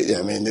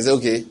mean? They say,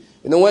 okay.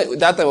 When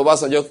that time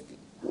Obasanjo,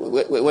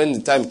 when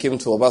the time came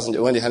to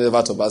Obasanjo, when they handed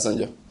over to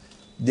Obasanjo,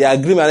 the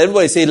agreement,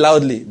 everybody say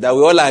loudly, that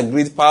we all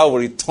agreed power will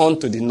return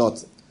to the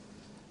north.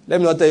 Let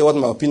me not tell you what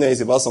my opinion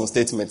is about some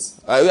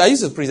statements. I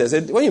used to preach. I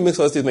said, when you make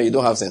such statement, you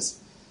don't have sense.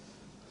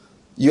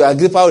 You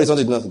agree power will return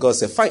to the north. God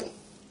said, fine.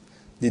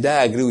 Did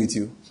I agree with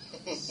you?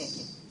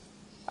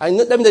 Let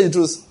me tell you the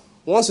truth.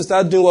 Once you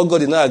start doing what God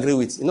did not agree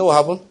with, you know what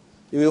happened?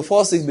 You will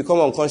fall sick, become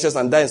unconscious,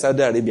 and die in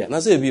Saudi Arabia. Now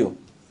say you.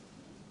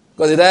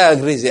 Because did I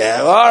agree?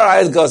 Yeah, all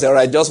right, God said, all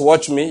right, just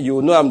watch me. You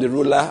will know I'm the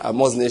ruler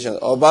amongst nations.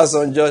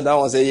 Obasanjo, that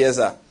one say, yes,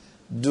 sir.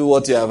 Do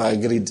what you have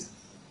agreed.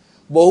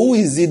 But who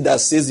is it that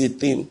says a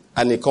thing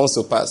and it comes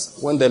to pass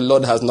when the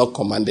Lord has not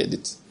commanded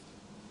it?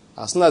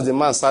 As soon as the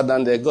man sat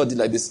down there, God did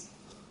like this.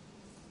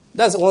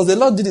 That's once the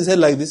Lord did his head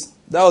like this,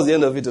 that was the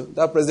end of it.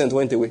 That president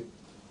went away.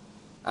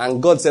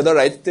 And God said, all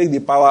right, take the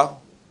power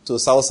to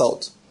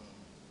South.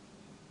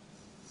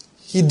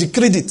 He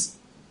decreed it.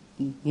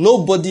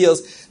 Nobody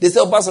else. They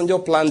said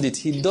Obasanjo planned it.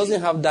 He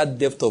doesn't have that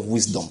depth of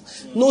wisdom.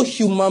 No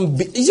human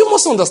being. You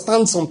must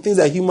understand some things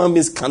that human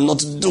beings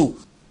cannot do.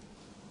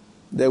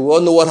 They will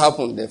all know what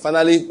happened. Then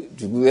finally,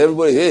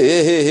 everybody,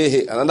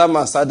 hey. Another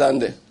man sat down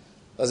there.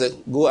 I said,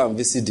 go and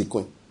visit the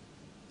Queen.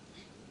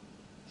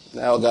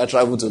 Now I got to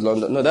travel to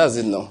London. No, that's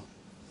it now.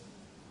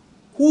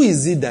 Who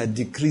is it that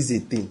decrees a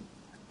thing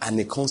and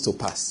it comes to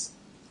pass?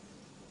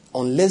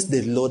 Unless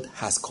the Lord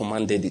has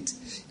commanded it.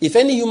 If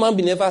any human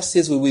being ever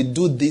says we will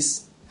do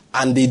this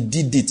and they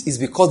did it, it's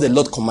because the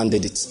Lord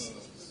commanded it.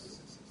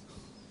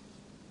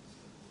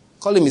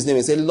 Call him his name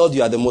and say, Lord,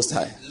 you are the Most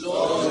High.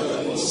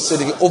 So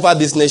over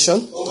this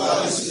nation,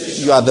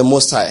 you are the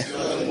Most High.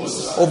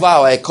 Over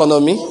our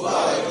economy,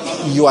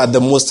 you are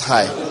the Most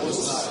High.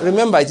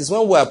 Remember, it is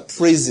when we are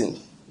praising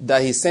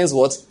that he sends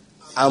what?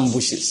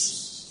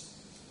 Ambushes.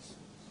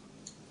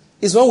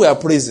 It's when we are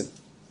praising.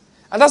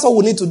 And that's what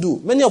we need to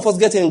do. Many of us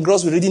get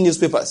engrossed with reading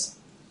newspapers.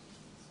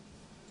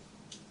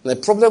 The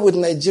problem with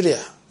Nigeria,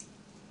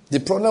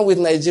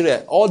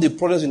 all the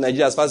problems with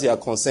Nigeria as far as you are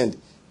concerned,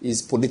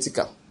 is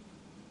political.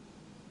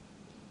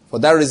 For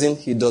that reason,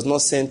 he does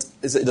not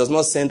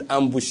send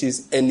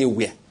ambushes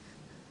anywhere.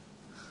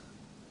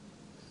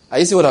 Are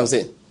you see what I'm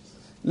saying?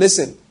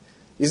 Listen.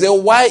 You say,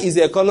 why is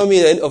the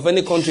economy of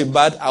any country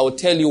bad? I will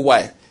tell you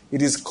why.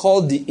 It is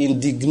called the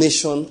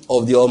indignation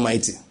of the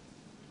Almighty.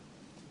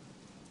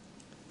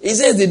 He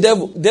says the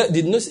devil,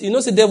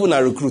 the devil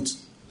now recruit.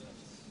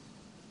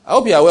 I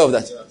hope you are aware of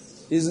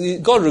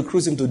that. God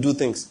recruits him to do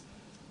things.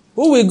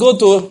 Who will go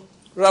to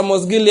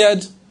Ramoth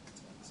Gilead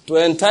to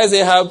entice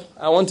Ahab?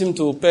 I want him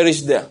to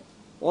perish there.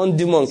 One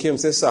demon came,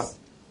 said, sir.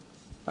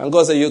 And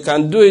God said, you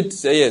can do it.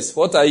 Say, yes.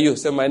 What are you?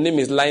 Say, my name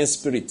is Lying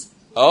Spirit.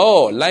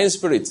 Oh, Lying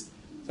Spirit.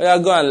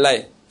 Go and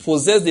lie.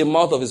 Possess the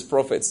mouth of his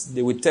prophets.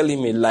 They will tell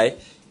him a lie.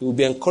 He will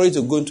be encouraged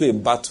to go into a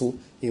battle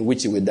in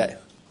which he will die.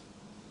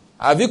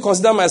 Have you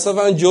considered my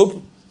servant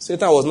Job?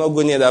 Satan was not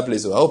going near that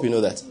place. So I hope you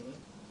know that.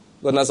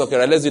 God now said, okay,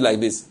 right, let's do it like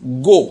this.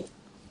 Go.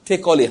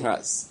 Take all he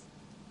has.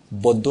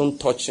 But don't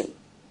touch him.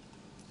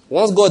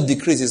 Once God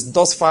decreases,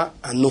 thus far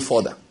and no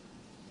further.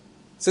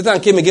 Satan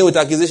came again with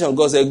accusation.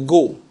 God said,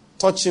 go.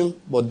 Touch him,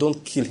 but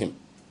don't kill him.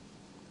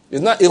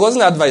 It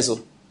wasn't advice. It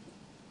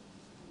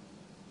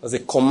was a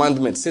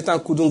commandment. Satan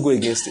couldn't go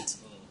against it.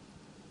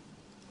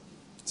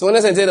 So when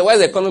I say, why is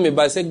the economy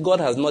bad? I say, God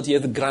has not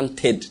yet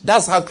granted.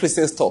 That's how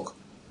Christians talk.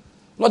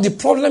 Now the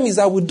problem is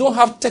that we don't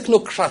have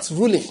technocrats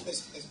ruling.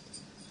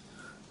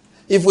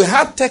 If we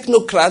had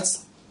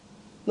technocrats,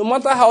 no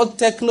matter how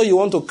techno you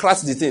want to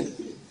crash the thing,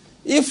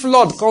 if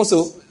Lord comes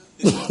to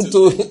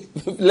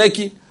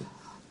Lekki,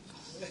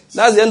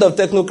 that's the end of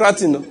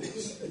technocrating.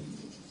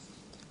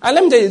 And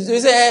let me tell you,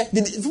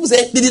 people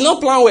say, they did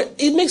not plan well.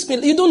 It makes me,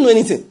 you don't know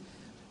anything.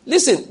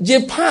 Listen,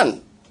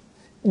 Japan,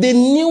 they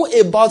knew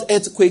about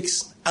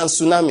earthquakes and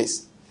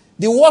tsunamis.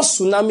 The word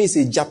tsunami is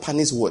a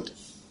Japanese word.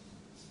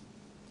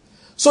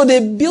 So they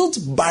built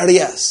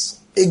barriers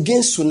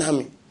against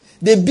tsunami.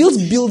 They built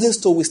buildings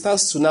to withstand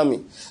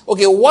tsunami.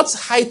 Okay, what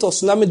height of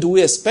tsunami do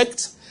we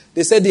expect?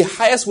 They said the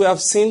highest we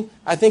have seen,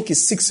 I think,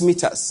 is 6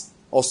 meters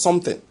or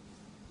something.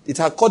 It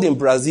occurred in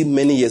Brazil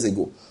many years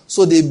ago.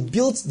 So they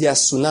built their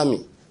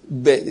tsunami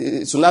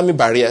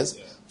barriers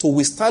to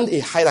withstand a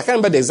height. I can't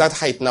remember the exact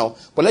height now,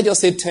 but let's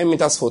just say 10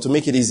 meters to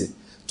make it easy.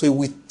 To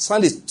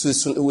withstand a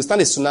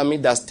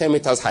tsunami that's 10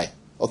 meters high.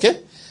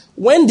 Okay?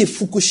 When the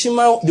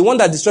Fukushima, the one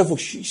that destroyed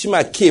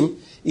Fukushima came,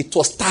 it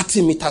was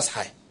 30 meters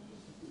high.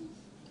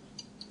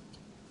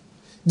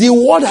 The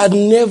world had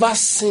never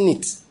seen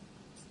it.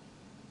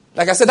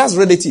 Like I said, that's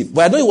relative.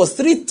 But I know it was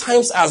 3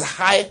 times as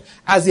high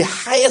as the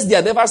highest they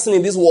had ever seen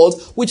in this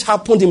world, which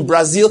happened in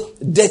Brazil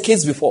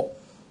decades before.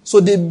 So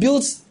they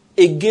built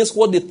against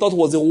what they thought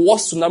was the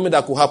worst tsunami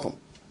that could happen.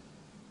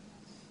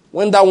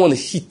 When that one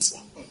hit,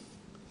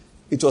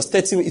 it was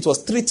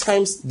 3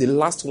 times the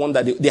last one,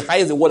 the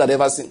highest the world had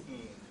ever seen.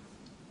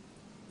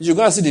 You should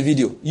go and see the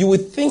video. You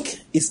would think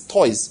it's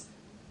toys.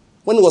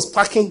 When it was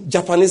parking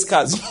Japanese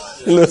cars,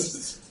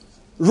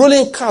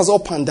 rolling cars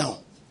up and down.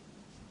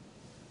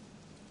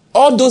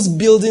 All those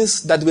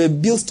buildings that were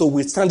built to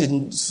withstand the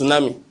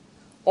tsunami,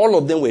 all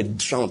of them were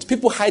drowned.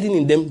 People hiding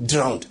in them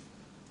drowned.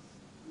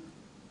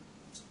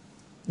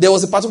 There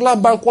was a particular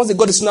bank, once they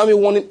got the tsunami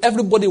warning,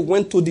 everybody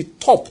went to the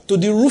top, to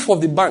the roof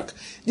of the bank.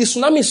 The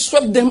tsunami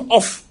swept them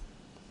off.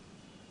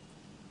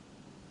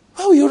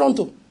 Where will you run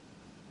to?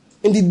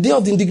 In the day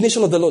of the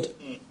indignation of the Lord.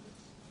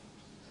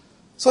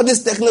 So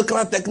this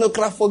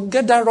technocrat,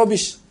 forget that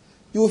rubbish.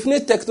 You will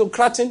finish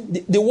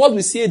technocrating. The world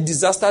will see a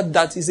disaster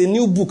that is a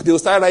new book they will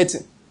start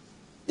writing.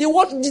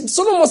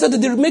 Solomon said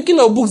that the making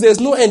of books, there is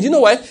no end. You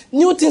know why?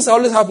 New things are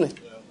always happening.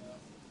 Yeah.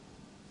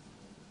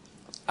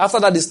 After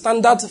that, the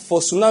standard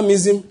for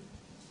tsunamism,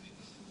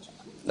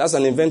 that's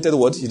an invented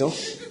word,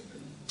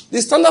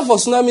 The standard for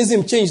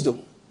tsunamism changed though.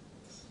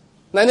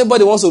 Now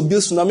anybody wants to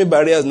build tsunami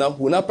barriers now,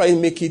 will now probably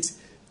make it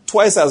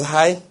twice as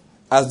high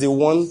as the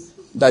one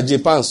that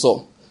Japan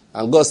saw.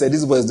 And God said,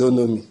 these boys don't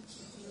know me.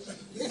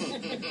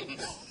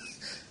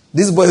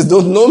 These boys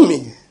don't know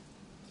me.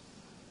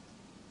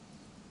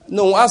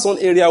 No, that's one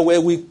area where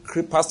we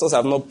pastors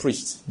have not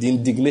preached the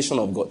indignation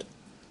of God.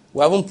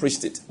 We haven't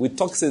preached it. We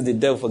talk, says the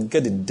devil,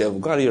 forget the devil.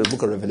 Go and read your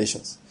book of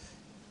Revelations.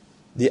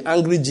 The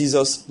angry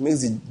Jesus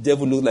makes the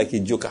devil look like a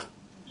joker.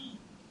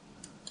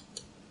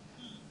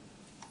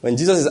 When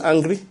Jesus is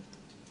angry,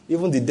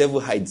 even the devil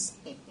hides.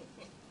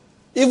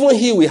 Even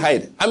he will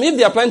hide. I mean, if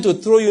they are planning to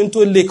throw you into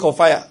a lake of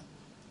fire,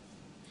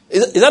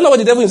 is that not what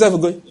the devil himself is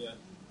going? Yeah.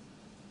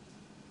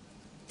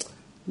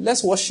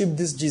 Let's worship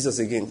this Jesus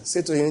again.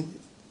 Say to him,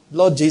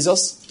 Lord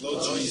Jesus,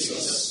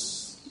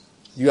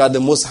 you are the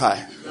Most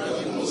High.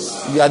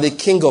 You are the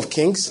King of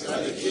Kings.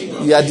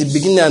 You are the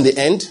beginning and the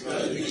end.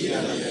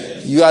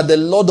 You are the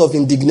Lord of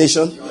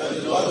indignation.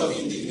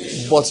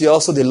 But you are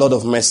also the Lord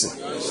of mercy.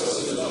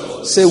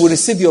 Say, we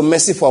receive your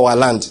mercy for our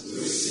land.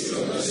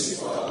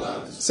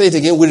 Say it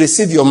again. We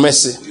receive your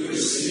mercy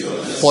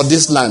for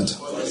this land.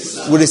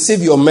 We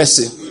receive your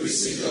mercy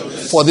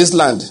for this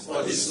land.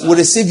 We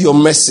receive your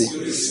mercy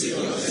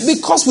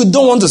because we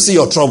don't want to see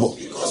your trouble.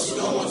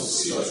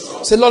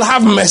 Say, Lord,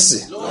 have mercy.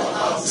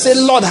 Say,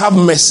 Lord, have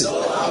mercy.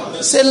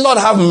 Say, Lord,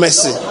 have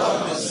mercy.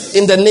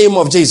 In the name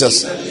of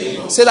Jesus.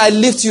 Say, I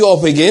lift you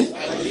up again.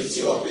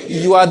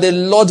 You are the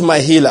Lord my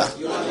healer.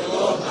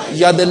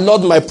 You are the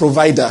Lord my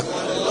provider.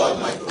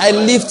 I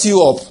lift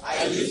you up.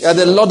 You are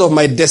the Lord of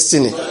my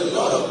destiny.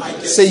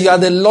 Say, you are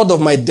the Lord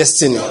of my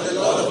destiny.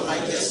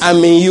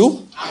 I'm in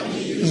you.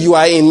 You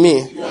are in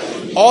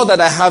me. All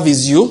that I have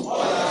is you.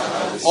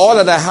 All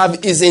that I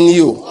have is in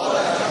you.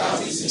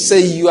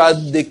 Say, you are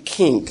the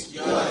king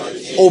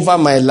over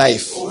my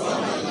life.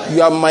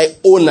 You are my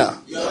owner.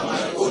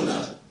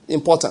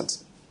 Important.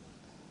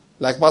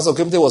 Like Pastor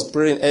Kempte was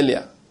praying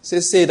earlier.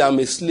 Say that I'm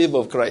a slave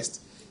of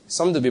Christ. It's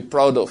something to be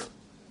proud of.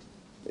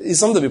 It's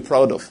something to be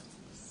proud of.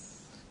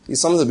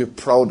 It's something to be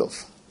proud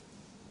of.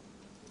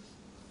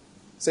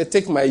 Say,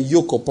 take my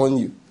yoke upon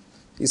you.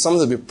 It's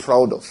something to be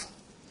proud of.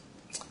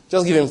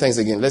 Just give him thanks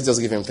again. Let's just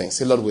give him thanks.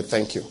 Say, Lord, we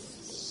thank you.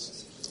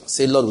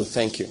 Say, Lord, we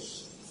thank you.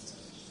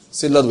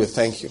 Say, Lord, we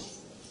thank you.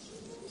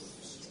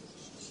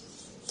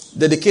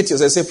 Dedicate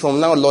yourself. Say, from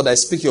now, Lord, I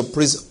speak your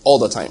praise all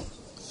the time.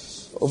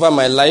 Over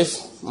my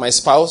life, my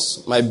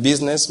spouse, my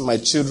business, my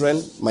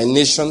children, my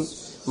nation,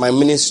 my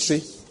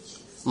ministry,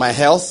 my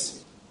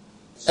health,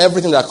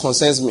 everything that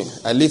concerns me,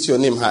 I lift your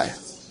name high.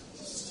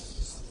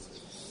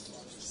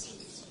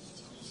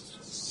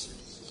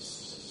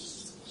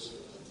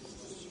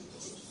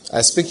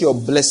 I speak your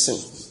blessing,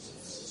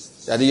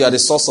 that you are the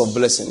source of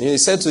blessing. He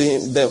said to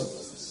them,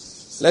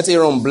 let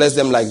Aaron bless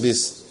them like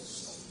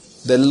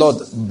this. The Lord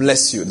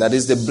bless you. That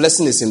is, the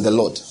blessing is in the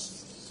Lord.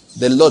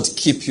 The Lord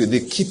keep you.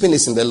 The keeping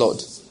is in the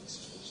Lord.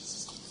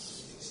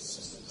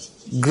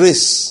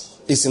 Grace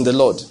is in the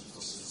Lord.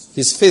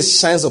 His face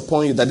shines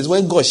upon you. That is,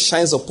 when God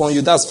shines upon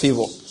you, that's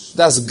favor.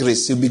 That's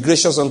grace. He'll be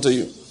gracious unto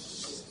you.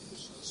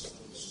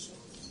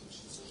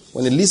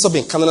 When he lifts up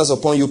in countenance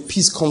upon you,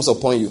 peace comes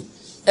upon you.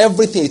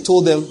 Everything he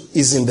told them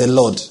is in the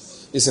Lord.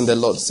 Is in the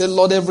Lord. Say,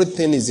 Lord,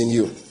 everything is in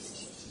you.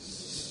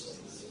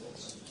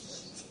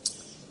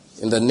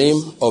 In the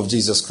name of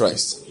Jesus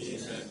Christ.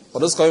 Amen. For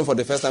those coming for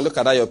the first time, look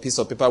at that your piece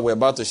of paper. We're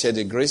about to share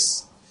the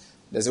grace.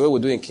 There's a way we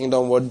do in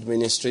Kingdom World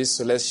Ministries.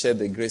 So let's share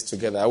the grace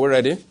together. Are we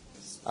ready?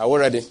 Are we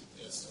ready?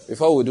 Yes.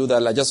 Before we do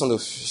that, I just want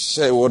to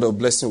share a word of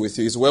blessing with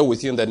you. It's well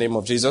with you in the name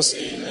of Jesus.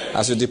 Amen.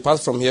 As you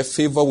depart from here,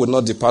 favor will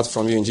not depart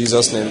from you in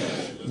Jesus' name.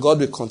 God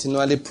will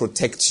continually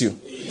protect you.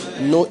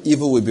 Amen. No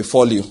evil will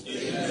befall you.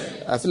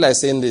 Amen. I feel like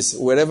saying this.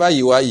 Wherever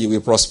you are, you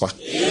will prosper.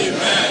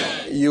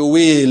 Amen. You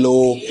will.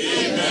 Oh.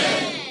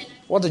 Amen.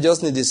 What you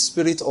just need is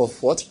spirit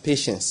of what?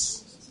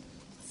 Patience.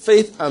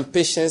 Faith and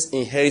patience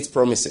inherit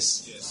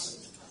promises.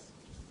 Yes.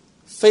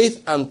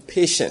 Faith and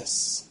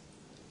patience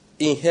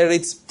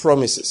inherit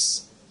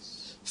promises.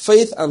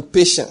 Faith and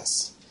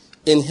patience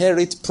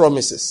inherit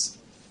promises.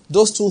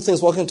 Those two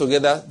things working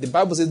together, the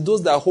Bible says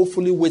those that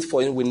hopefully wait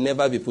for him will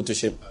never be put to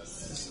shame.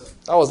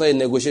 That was not a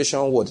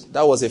negotiation word.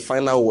 That was a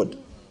final word.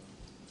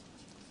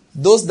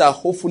 Those that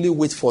hopefully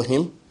wait for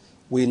him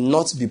will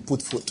not be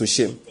put to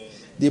shame.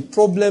 The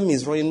problem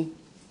is running,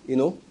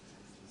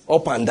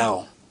 up and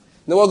down.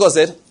 You know what God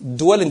said?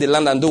 Dwell in the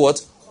land and do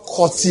what?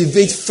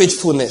 Cultivate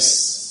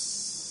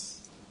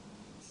faithfulness.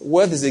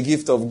 Wealth is a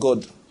gift of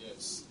God.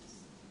 Yes.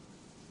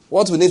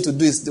 What we need to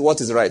do is what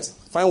is right.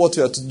 Find what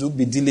you have to do.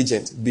 Be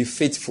diligent. Be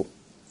faithful.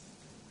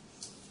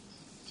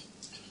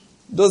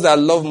 Those that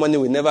love money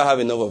will never have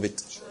enough of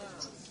it.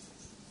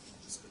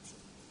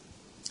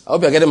 I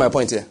hope you're getting my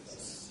point here.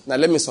 Now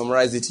let me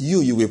summarize it.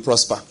 You will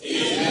prosper.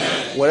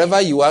 Amen.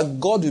 Wherever you are,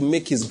 God will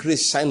make his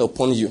grace shine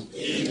upon you.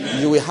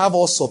 Amen. You will have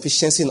all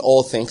sufficiency in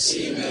all things.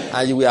 Amen.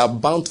 And you will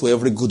abound to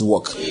every good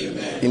work.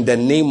 Amen. In the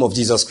name of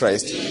Jesus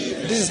Christ.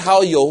 Amen. This is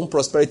how your own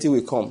prosperity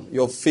will come.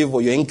 Your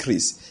favor, your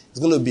increase. It's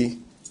going to be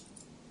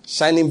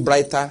shining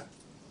brighter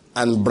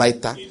and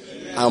brighter.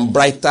 Amen. And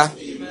brighter.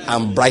 Amen.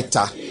 And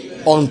brighter. Amen.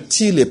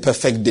 until a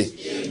perfect day.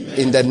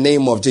 In the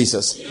name of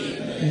Jesus.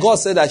 God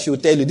said I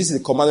should tell you, this is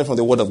a commandment from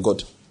the word of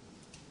God.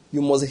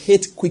 You must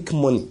hate quick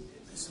money.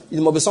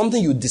 It must be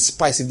something you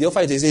despise. If they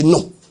offer it, they say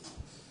no.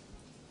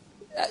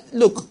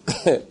 Look,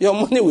 your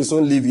money will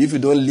soon leave you if you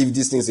don't leave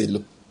these things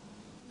alone.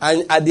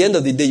 And at the end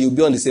of the day, you'll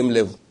be on the same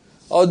level.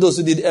 All those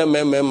who did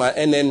MMM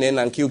and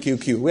NNN and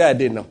QQQ, where are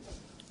they now?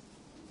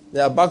 They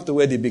are back to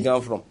where they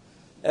began from.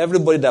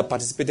 Everybody that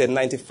participated,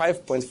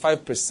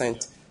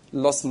 95.5%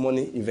 lost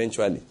money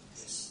eventually.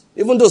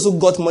 Even those who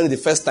got money the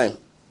first time.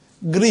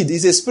 Greed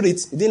is a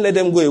spirit. It didn't let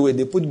them go away.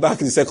 They put back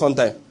the second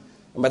time.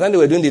 And by the time they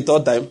were doing the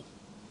third time,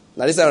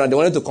 now this time they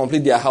wanted to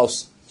complete their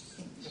house.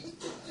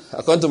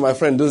 According to my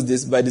friend those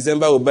days, by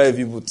December we'll buy a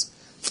V-boot.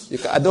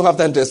 I don't have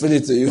time to explain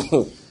it to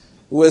you.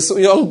 We were so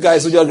young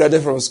guys who just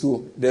graduated from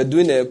school. They're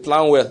doing a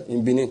plan well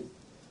in Benin.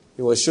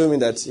 He was showing me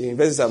that he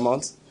invests this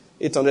amount.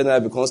 800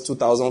 naira becomes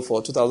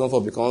 2004.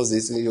 2004 becomes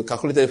this. You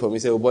calculated it for me.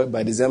 Say, oh boy,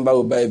 by December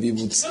we'll buy a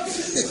V-boot.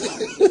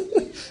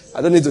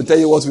 I don't need to tell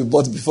you what we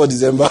bought before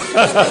December.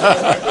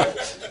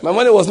 My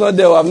money was not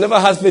there. I've never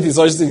had faith in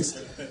such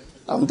things.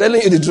 I'm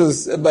telling you the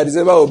truth. By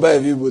December we'll buy a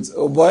V-boot.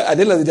 Oh boy, at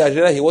the end of the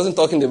day, he wasn't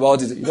talking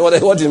about it. You know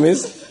what he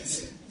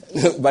means?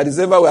 By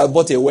December we had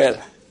bought a well.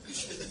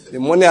 The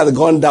money had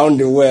gone down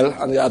the well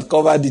and they had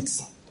covered it.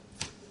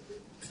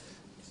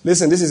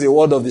 Listen, this is a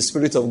word of the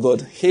Spirit of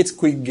God. Hate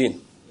quick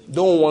gain.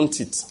 Don't want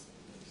it.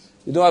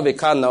 You don't have a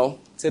car now.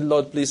 Say,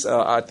 Lord, please,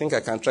 I think I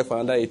can trek for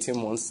another 18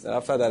 months.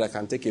 After that, I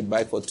can take a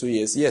bike for 2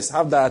 years. Yes,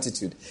 have that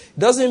attitude. It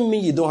doesn't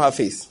mean you don't have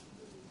faith.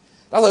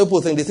 That's what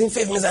people think. They think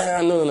faith means,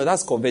 no.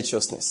 That's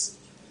covetousness.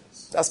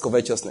 That's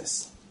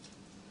covetousness.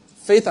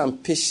 Faith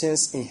and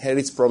patience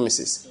inherit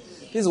promises.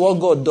 This is what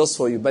God does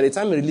for you. By the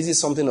time He releases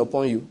something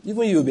upon you,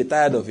 even you will be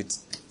tired of it.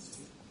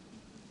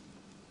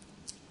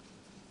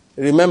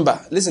 Remember,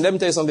 listen, let me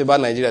tell you something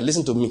about Nigeria.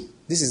 Listen to me.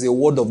 This is a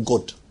word of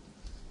God.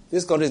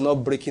 This country is not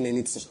breaking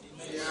anything.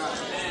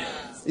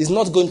 It's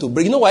not going to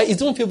break. You know why? It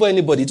don't favor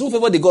anybody. It don't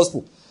favor the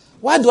gospel.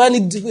 Why will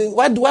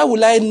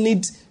I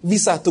need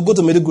visa to go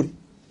to Maiduguri?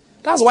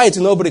 That's why it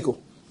will not break.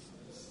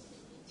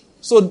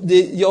 So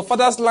your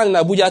father's land in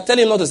Abuja, tell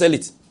him not to sell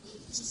it.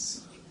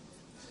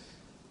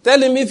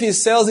 Tell him if he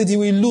sells it, he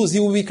will lose. He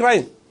will be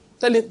crying.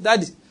 Tell him,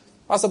 Daddy,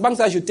 Pastor Banks,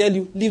 I should tell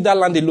you, leave that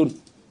land alone.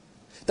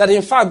 That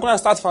in fact, go and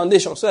start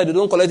foundation so that they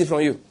don't collect it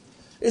from you.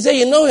 He said,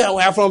 we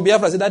are from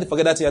Biafra. I said, Daddy,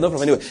 forget that. You are not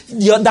from anywhere.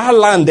 That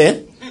land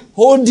there,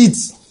 hold it.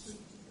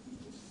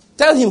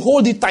 Tell him,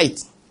 hold it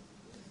tight.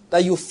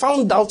 That you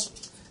found out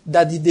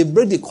that if they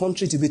break the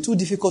country, it will be too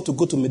difficult to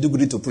go to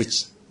Maiduguri to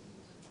preach.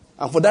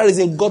 And for that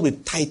reason, God will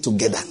tie it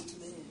together.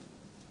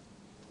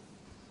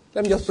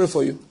 Let me just pray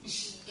for you.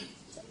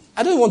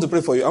 I don't want to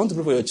pray for you. I want to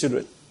pray for your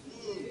children.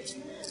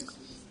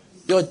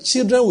 Your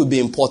children will be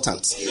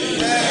important.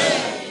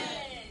 Amen.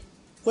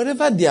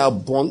 Wherever they are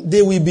born,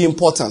 they will be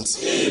important.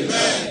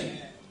 Amen.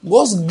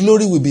 God's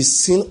glory will be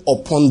seen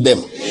upon them.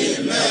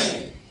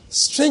 Amen.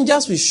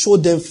 Strangers will show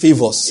them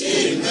favors.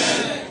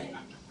 Amen.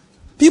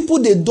 People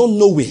they don't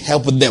know will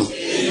help them.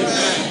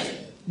 Amen.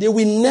 They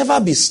will never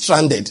be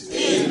stranded.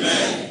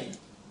 Amen.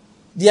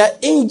 Their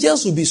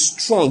angels will be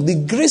strong. The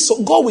grace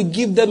of God will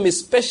give them a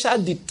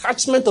special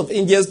detachment of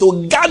angels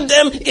to guard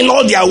them in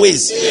all their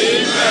ways.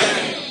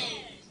 Amen.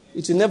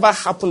 It will never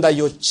happen that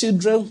your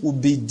children will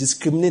be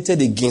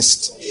discriminated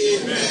against.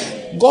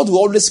 Amen. God will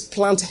always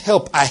plant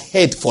help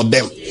ahead for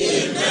them.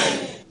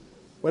 Amen.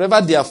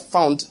 Wherever they are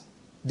found,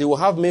 they will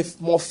have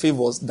more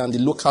favors than the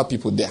local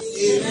people there.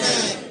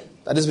 Amen.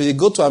 That is, when they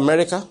go to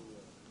America,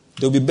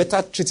 they will be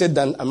better treated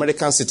than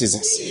American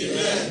citizens.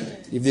 Amen.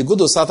 If they go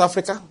to South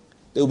Africa,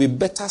 they will be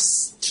better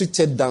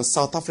treated than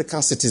South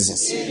African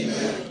citizens.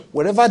 Amen.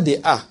 Wherever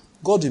they are,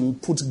 God will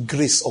put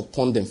grace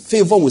upon them.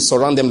 Favor will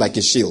surround them like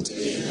a shield.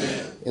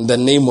 Amen. In the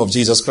name of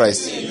Jesus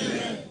Christ.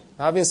 Amen.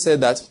 Having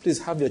said that,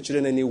 please have your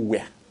children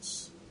anywhere.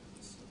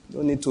 You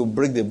don't need to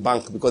break the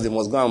bank because they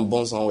must go and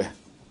burn somewhere.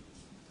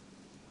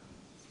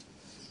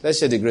 Let's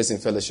share the grace in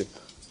fellowship.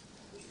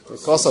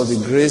 Because of the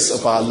grace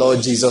of our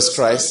Lord Jesus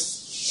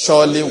Christ,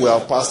 surely we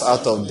have passed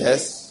out of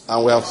death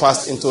and we have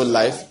passed into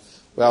life.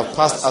 We have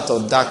passed out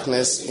of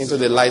darkness into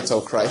the light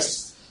of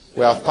Christ.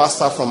 We have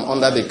passed out from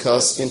under the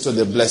curse into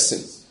the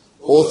blessing.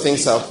 All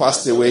things have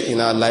passed away in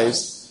our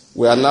lives.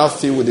 We are now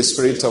filled with the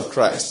Spirit of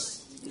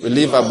Christ. We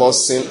live above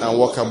sin and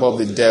walk above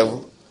the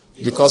devil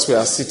because we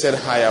are seated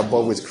high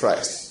above with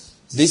Christ.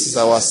 This is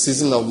our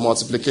season of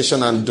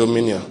multiplication and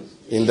dominion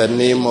in the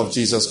name of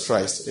Jesus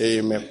Christ.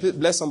 Amen. Please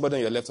bless somebody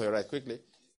on your left or your right quickly.